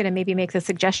break, I'm going to maybe make the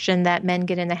suggestion that men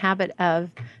get in the habit of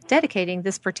dedicating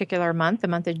this particular month, the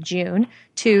month of June,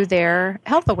 to their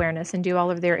health awareness and do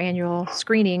all of their annual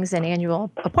screenings and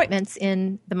annual appointments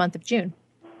in the month of June.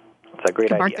 That's a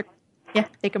great idea.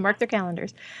 They can mark their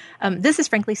calendars. This is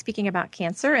Frankly Speaking About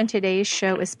Cancer, and today's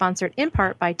show is sponsored in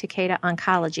part by Takeda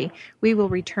Oncology. We will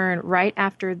return right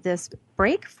after this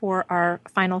break for our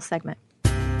final segment.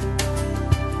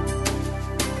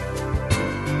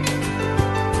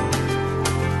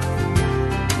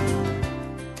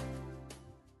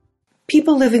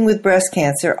 people living with breast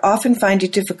cancer often find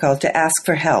it difficult to ask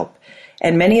for help,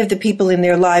 and many of the people in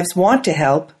their lives want to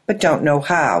help but don't know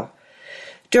how.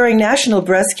 During National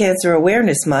Breast Cancer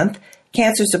Awareness Month,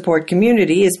 Cancer Support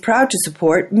Community is proud to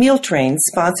support Meal Train,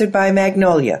 sponsored by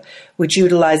Magnolia, which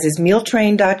utilizes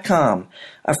mealtrain.com,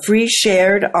 a free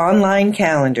shared online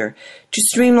calendar to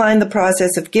streamline the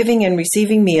process of giving and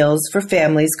receiving meals for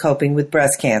families coping with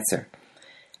breast cancer.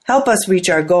 Help us reach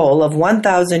our goal of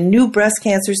 1,000 new breast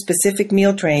cancer-specific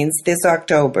meal trains this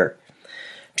October.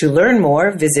 To learn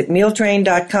more, visit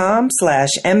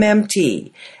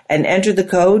mealtrain.com/MMT and enter the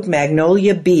code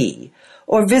MagnoliaB,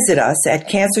 or visit us at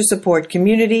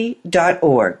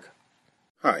cancersupportcommunity.org.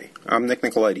 Hi, I'm Nick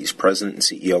Nicolaides, President and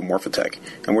CEO of Morphotek,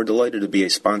 and we're delighted to be a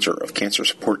sponsor of Cancer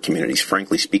Support Community's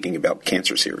Frankly Speaking About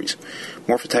Cancer series.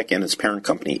 Morphotek and its parent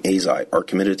company, Eisai, are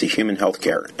committed to human health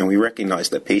care, and we recognize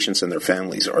that patients and their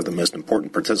families are the most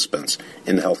important participants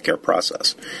in the healthcare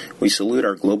process. We salute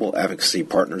our global advocacy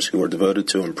partners who are devoted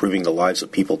to improving the lives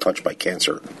of people touched by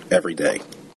cancer every day.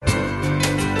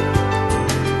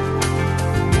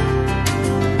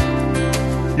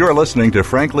 You're listening to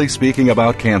Frankly Speaking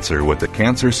About Cancer with the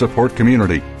Cancer Support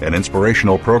Community, an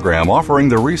inspirational program offering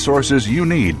the resources you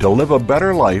need to live a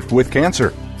better life with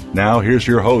cancer. Now here's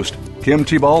your host, Kim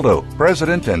Thiboldeaux,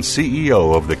 President and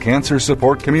CEO of the Cancer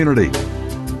Support Community.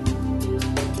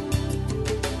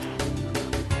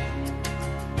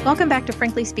 Welcome back to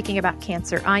Frankly Speaking About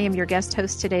Cancer. I am your guest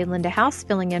host today, Linda House,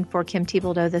 filling in for Kim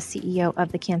Thiboldeaux, the CEO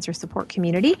of the Cancer Support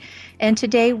Community. And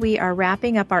today we are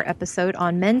wrapping up our episode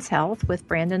on men's health with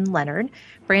Brandon Leonard.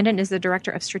 Brandon is the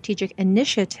Director of Strategic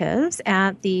Initiatives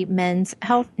at the Men's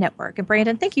Health Network. And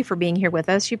Brandon, thank you for being here with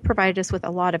us. You provided us with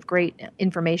a lot of great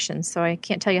information, so I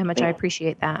can't tell you how much I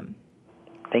appreciate that.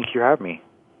 Thank you for having me.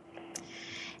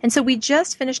 And so we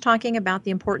just finished talking about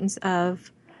the importance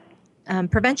of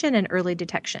prevention and early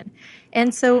detection.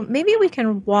 And so maybe we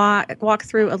can walk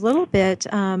through a little bit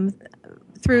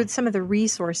through some of the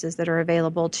resources that are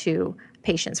available to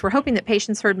patients. We're hoping that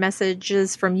patients heard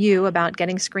messages from you about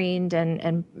getting screened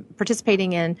and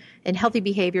participating in healthy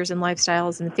behaviors and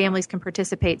lifestyles, and families can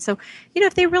participate. So,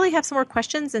 if they really have some more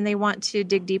questions and they want to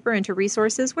dig deeper into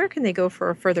resources, where can they go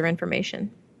for further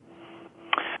information?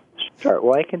 Sure.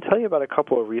 Well, I can tell you about a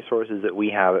couple of resources that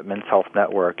we have at Men's Health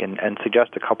Network and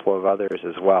suggest a couple of others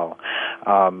as well.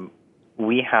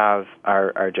 We have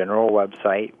our general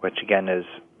website, which again is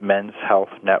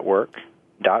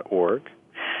menshealthnetwork.org.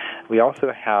 We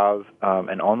also have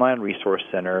an online resource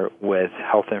center with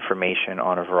health information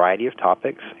on a variety of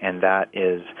topics, and that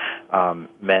is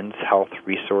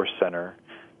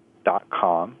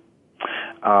menshealthresourcecenter.com.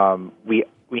 We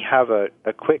have a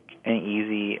quick and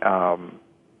easy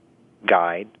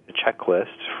guide, a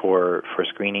checklist for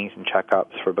screenings and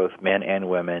checkups for both men and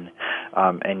women,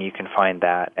 and you can find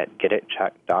that at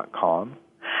getitchecked.com.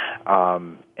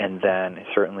 And then I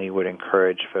certainly would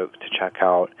encourage folks to check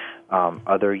out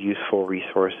other useful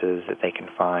resources that they can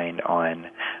find on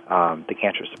the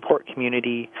Cancer Support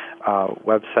Community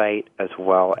website, as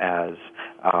well as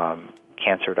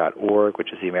cancer.org,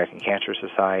 which is the American Cancer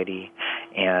Society,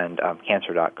 and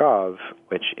cancer.gov,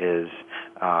 which is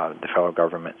the federal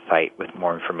government site with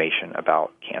more information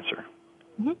about cancer.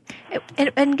 Mm-hmm.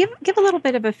 And give a little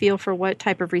bit of a feel for what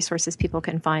type of resources people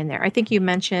can find there. I think you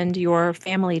mentioned your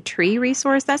family tree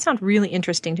resource. That sounds really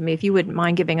interesting to me. If you wouldn't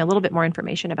mind giving a little bit more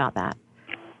information about that.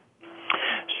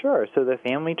 Sure. So the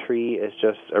family tree is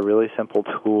just a really simple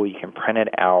tool. You can print it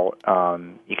out.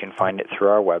 You can find it through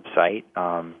our website.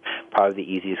 Probably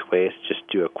the easiest way is just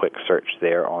do a quick search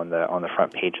there on the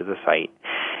front page of the site,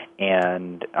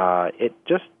 and it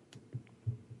just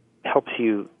helps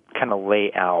you kind of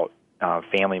lay out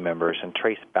family members and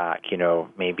trace back.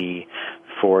 Maybe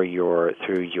through your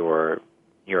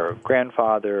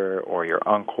grandfather or your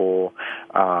uncle.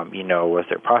 Was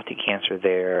there prostate cancer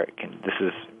there? This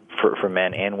is for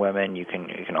men and women. You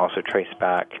can also trace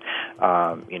back,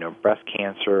 breast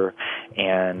cancer,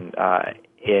 and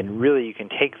really you can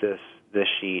take this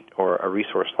sheet or a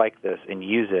resource like this and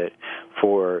use it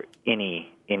for any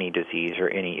disease or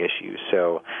any issue.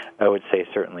 So I would say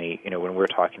certainly, when we're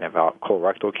talking about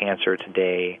colorectal cancer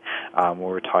today, when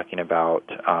we're talking about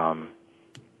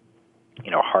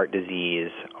heart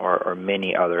disease or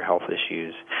many other health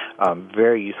issues,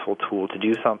 very useful tool to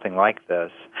do something like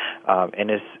this,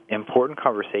 and it's important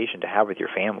conversation to have with your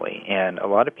family. And a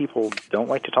lot of people don't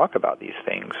like to talk about these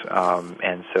things,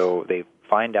 and so they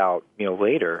find out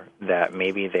later that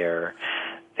maybe their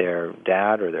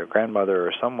dad or their grandmother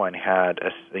or someone had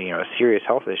a serious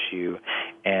health issue,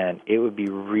 and it would be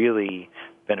really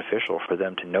beneficial for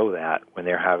them to know that when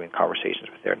they're having conversations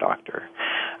with their doctor.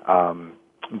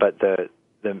 But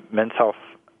the Men's Health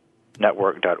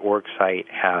Network.org site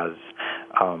has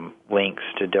links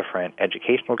to different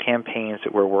educational campaigns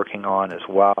that we're working on as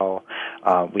well.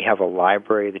 We have a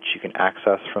library that you can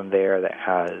access from there that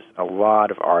has a lot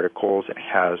of articles. It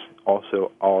has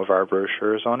also all of our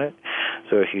brochures on it.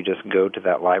 So if you just go to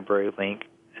that library link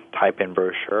and type in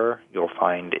brochure, you'll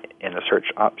find in the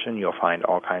search option, you'll find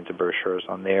all kinds of brochures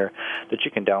on there that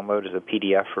you can download as a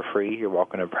PDF for free. You're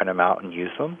welcome to print them out and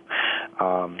use them.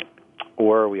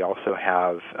 Or we also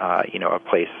have,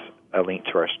 a link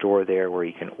to our store there where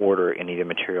you can order any of the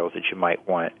materials that you might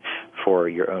want for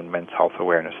your own men's health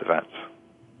awareness events.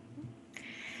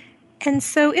 And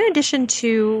so in addition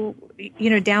to,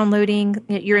 downloading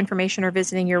your information or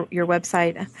visiting your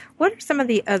website, what are some of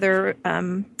the other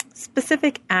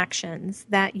specific actions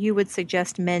that you would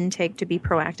suggest men take to be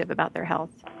proactive about their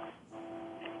health?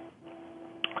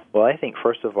 Well, I think,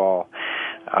 first of all,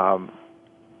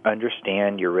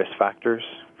 understand your risk factors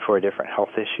for different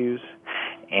health issues,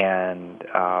 and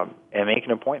make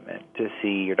an appointment to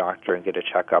see your doctor and get a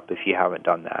checkup if you haven't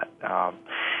done that.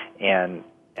 And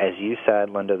as you said,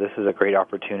 Linda, this is a great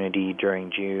opportunity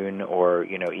during June, or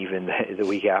even the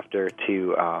week after,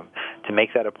 to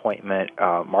make that appointment.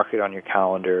 Mark it on your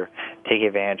calendar. Take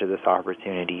advantage of this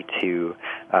opportunity to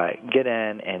get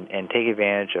in and take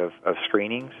advantage of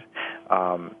screenings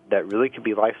that really could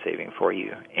be life-saving for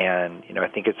you. And I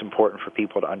think it's important for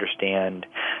people to understand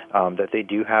that they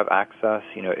do have access.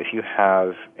 If you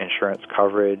have insurance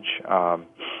coverage,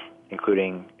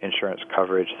 including insurance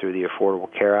coverage through the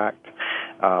Affordable Care Act,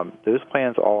 those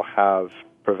plans all have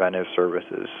preventive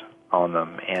services on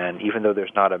them. And even though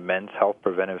there's not a men's health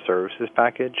preventive services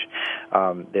package,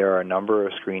 there are a number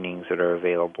of screenings that are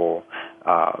available,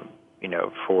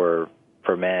 for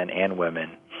men and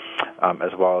women,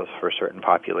 as well as for certain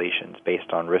populations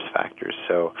based on risk factors.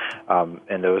 So,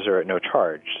 and those are at no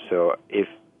charge. So if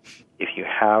you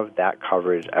have that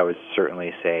coverage, I would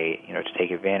certainly say, to take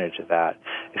advantage of that.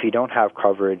 If you don't have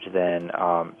coverage, then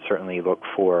certainly look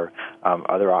for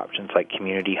other options like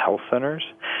community health centers,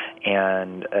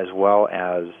 and as well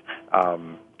as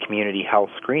community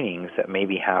health screenings that may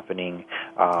be happening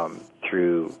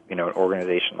through, an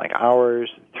organization like ours,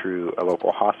 through a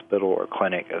local hospital or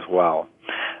clinic as well.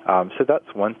 So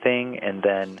that's one thing. And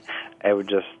then I would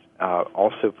just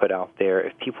also put out there,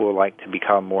 if people would like to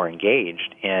become more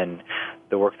engaged in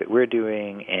the work that we're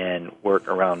doing and work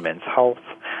around men's health,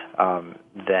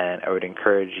 then I would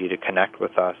encourage you to connect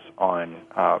with us on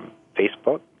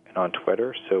Facebook and on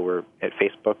Twitter. So we're at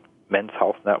Facebook Men's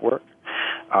Health Network.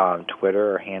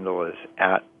 Twitter, our handle is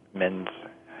at Men's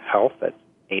Health, that's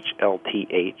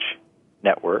HLTH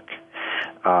Network,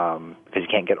 because you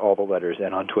can't get all the letters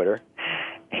in on Twitter.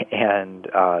 And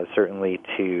certainly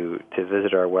to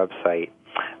visit our website.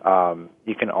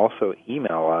 You can also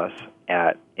email us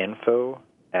at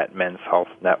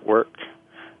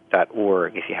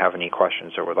info@menshealthnetwork.org if you have any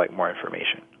questions or would like more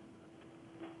information.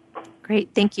 Great,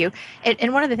 thank you.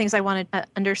 And one of the things I wanted to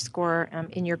underscore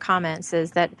in your comments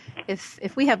is that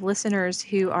if we have listeners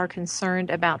who are concerned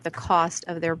about the cost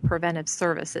of their preventive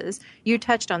services, you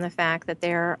touched on the fact that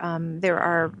there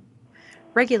are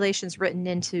regulations written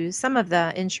into some of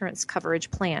the insurance coverage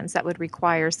plans that would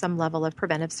require some level of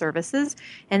preventive services.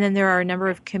 And then there are a number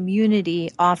of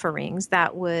community offerings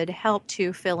that would help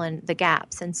to fill in the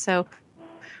gaps. And so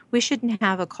we shouldn't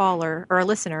have a caller or a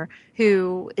listener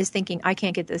who is thinking, I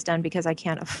can't get this done because I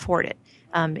can't afford it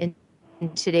in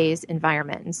today's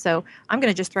environment. And so I'm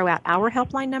going to just throw out our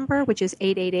helpline number, which is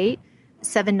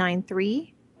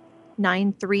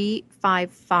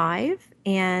 888-793-9355.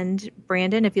 And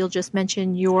Brandon, if you'll just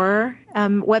mention your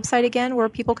website again, where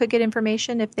people could get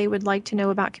information if they would like to know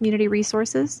about community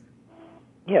resources.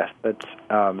 Yes, that's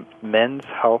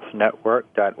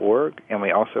menshealthnetwork.org, and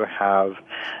we also have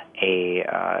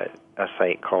a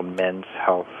site called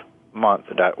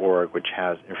menshealthmonth.org, which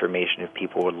has information if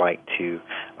people would like to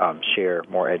share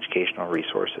more educational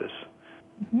resources.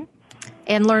 Mm-hmm.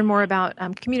 And learn more about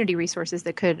community resources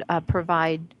that could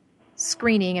provide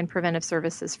screening and preventive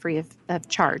services free of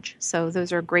charge. So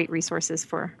those are great resources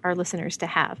for our listeners to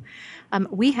have.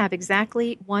 We have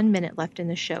exactly 1 minute left in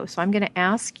the show, so I'm going to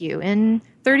ask you in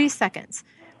 30 seconds,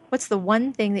 what's the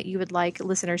one thing that you would like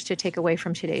listeners to take away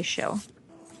from today's show?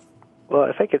 Well,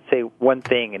 if I could say one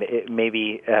thing, and it may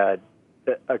be a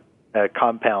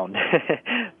compound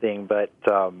thing, but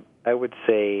I would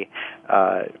say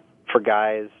for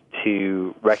guys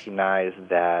to recognize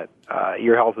that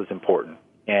your health is important.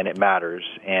 And it matters,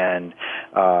 and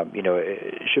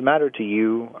it should matter to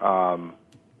you.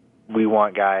 We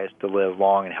want guys to live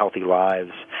long and healthy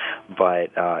lives, but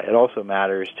it also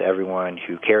matters to everyone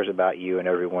who cares about you and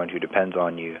everyone who depends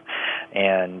on you.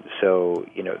 And so,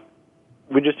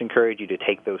 we just encourage you to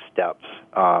take those steps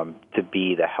to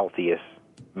be the healthiest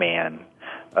man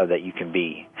that you can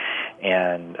be.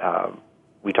 And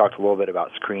we talked a little bit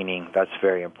about screening. That's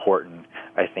very important.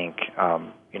 I think,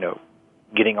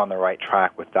 getting on the right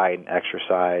track with diet and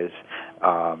exercise,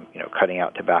 cutting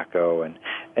out tobacco, and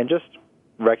just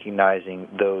recognizing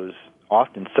those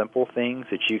often simple things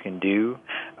that you can do.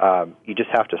 You just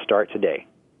have to start today.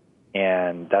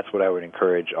 And that's what I would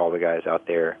encourage all the guys out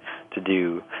there to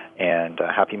do. And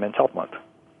happy Men's Health Month.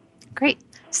 Great.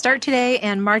 Start today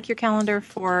and mark your calendar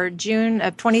for June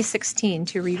of 2016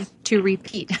 to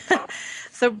repeat.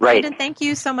 So, Brandon, thank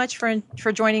you so much for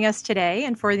joining us today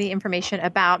and for the information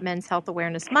about Men's Health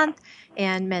Awareness Month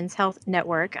and Men's Health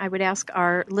Network. I would ask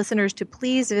our listeners to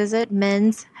please visit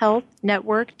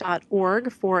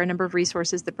menshealthnetwork.org for a number of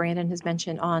resources that Brandon has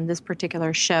mentioned on this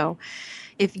particular show.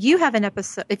 If you have an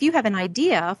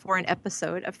idea for an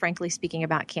episode of Frankly Speaking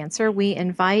About Cancer, we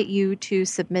invite you to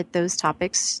submit those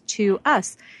topics to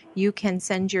us. You can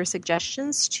send your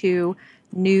suggestions to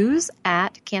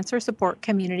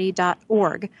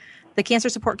news@cancersupportcommunity.org. The Cancer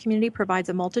Support Community provides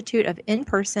a multitude of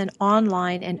in-person,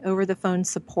 online, and over-the-phone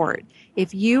support.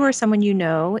 If you or someone you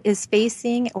know is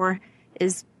facing or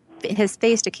has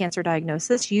faced a cancer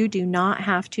diagnosis, you do not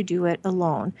have to do it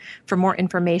alone. For more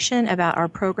information about our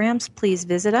programs, please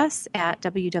visit us at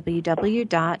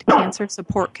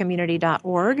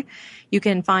www.cancersupportcommunity.org. You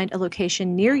can find a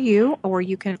location near you, or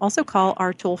you can also call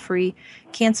our toll-free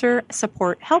Cancer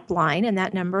Support Helpline, and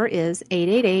that number is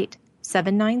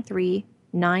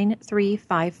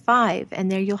 888-793-9355.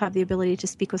 And there you'll have the ability to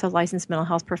speak with a licensed mental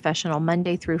health professional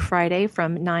Monday through Friday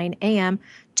from 9 a.m.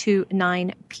 to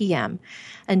 9 p.m.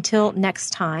 Until next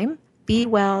time, be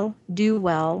well, do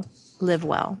well, live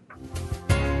well.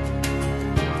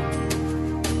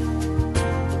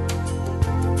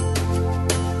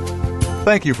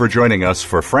 Thank you for joining us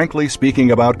for Frankly Speaking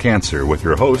About Cancer with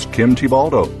your host, Kim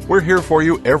Thibaldo. We're here for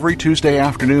you every Tuesday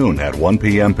afternoon at 1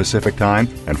 p.m. Pacific Time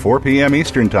and 4 p.m.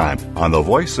 Eastern Time on the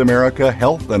Voice America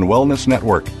Health and Wellness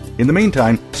Network. In the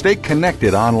meantime, stay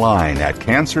connected online at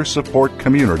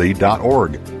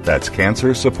cancersupportcommunity.org. That's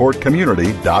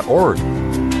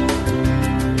cancersupportcommunity.org.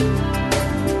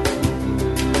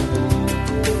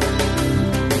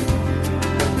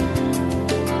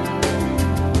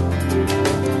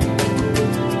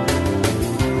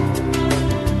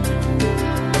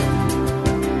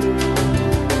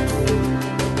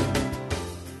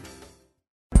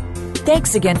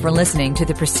 Thanks again for listening to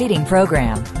the preceding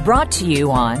program, brought to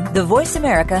you on the Voice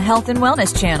America Health and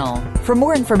Wellness Channel. For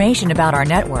more information about our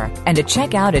network and to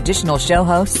check out additional show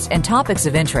hosts and topics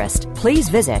of interest, please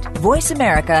visit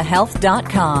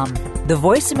voiceamericahealth.com. The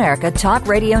Voice America Talk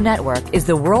Radio Network is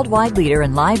the worldwide leader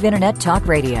in live Internet talk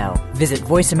radio. Visit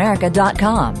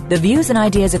voiceamerica.com. The views and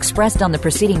ideas expressed on the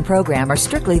preceding program are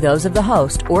strictly those of the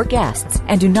host or guests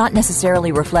and do not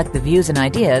necessarily reflect the views and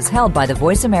ideas held by the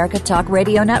Voice America Talk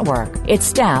Radio Network, its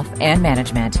staff, and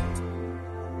management.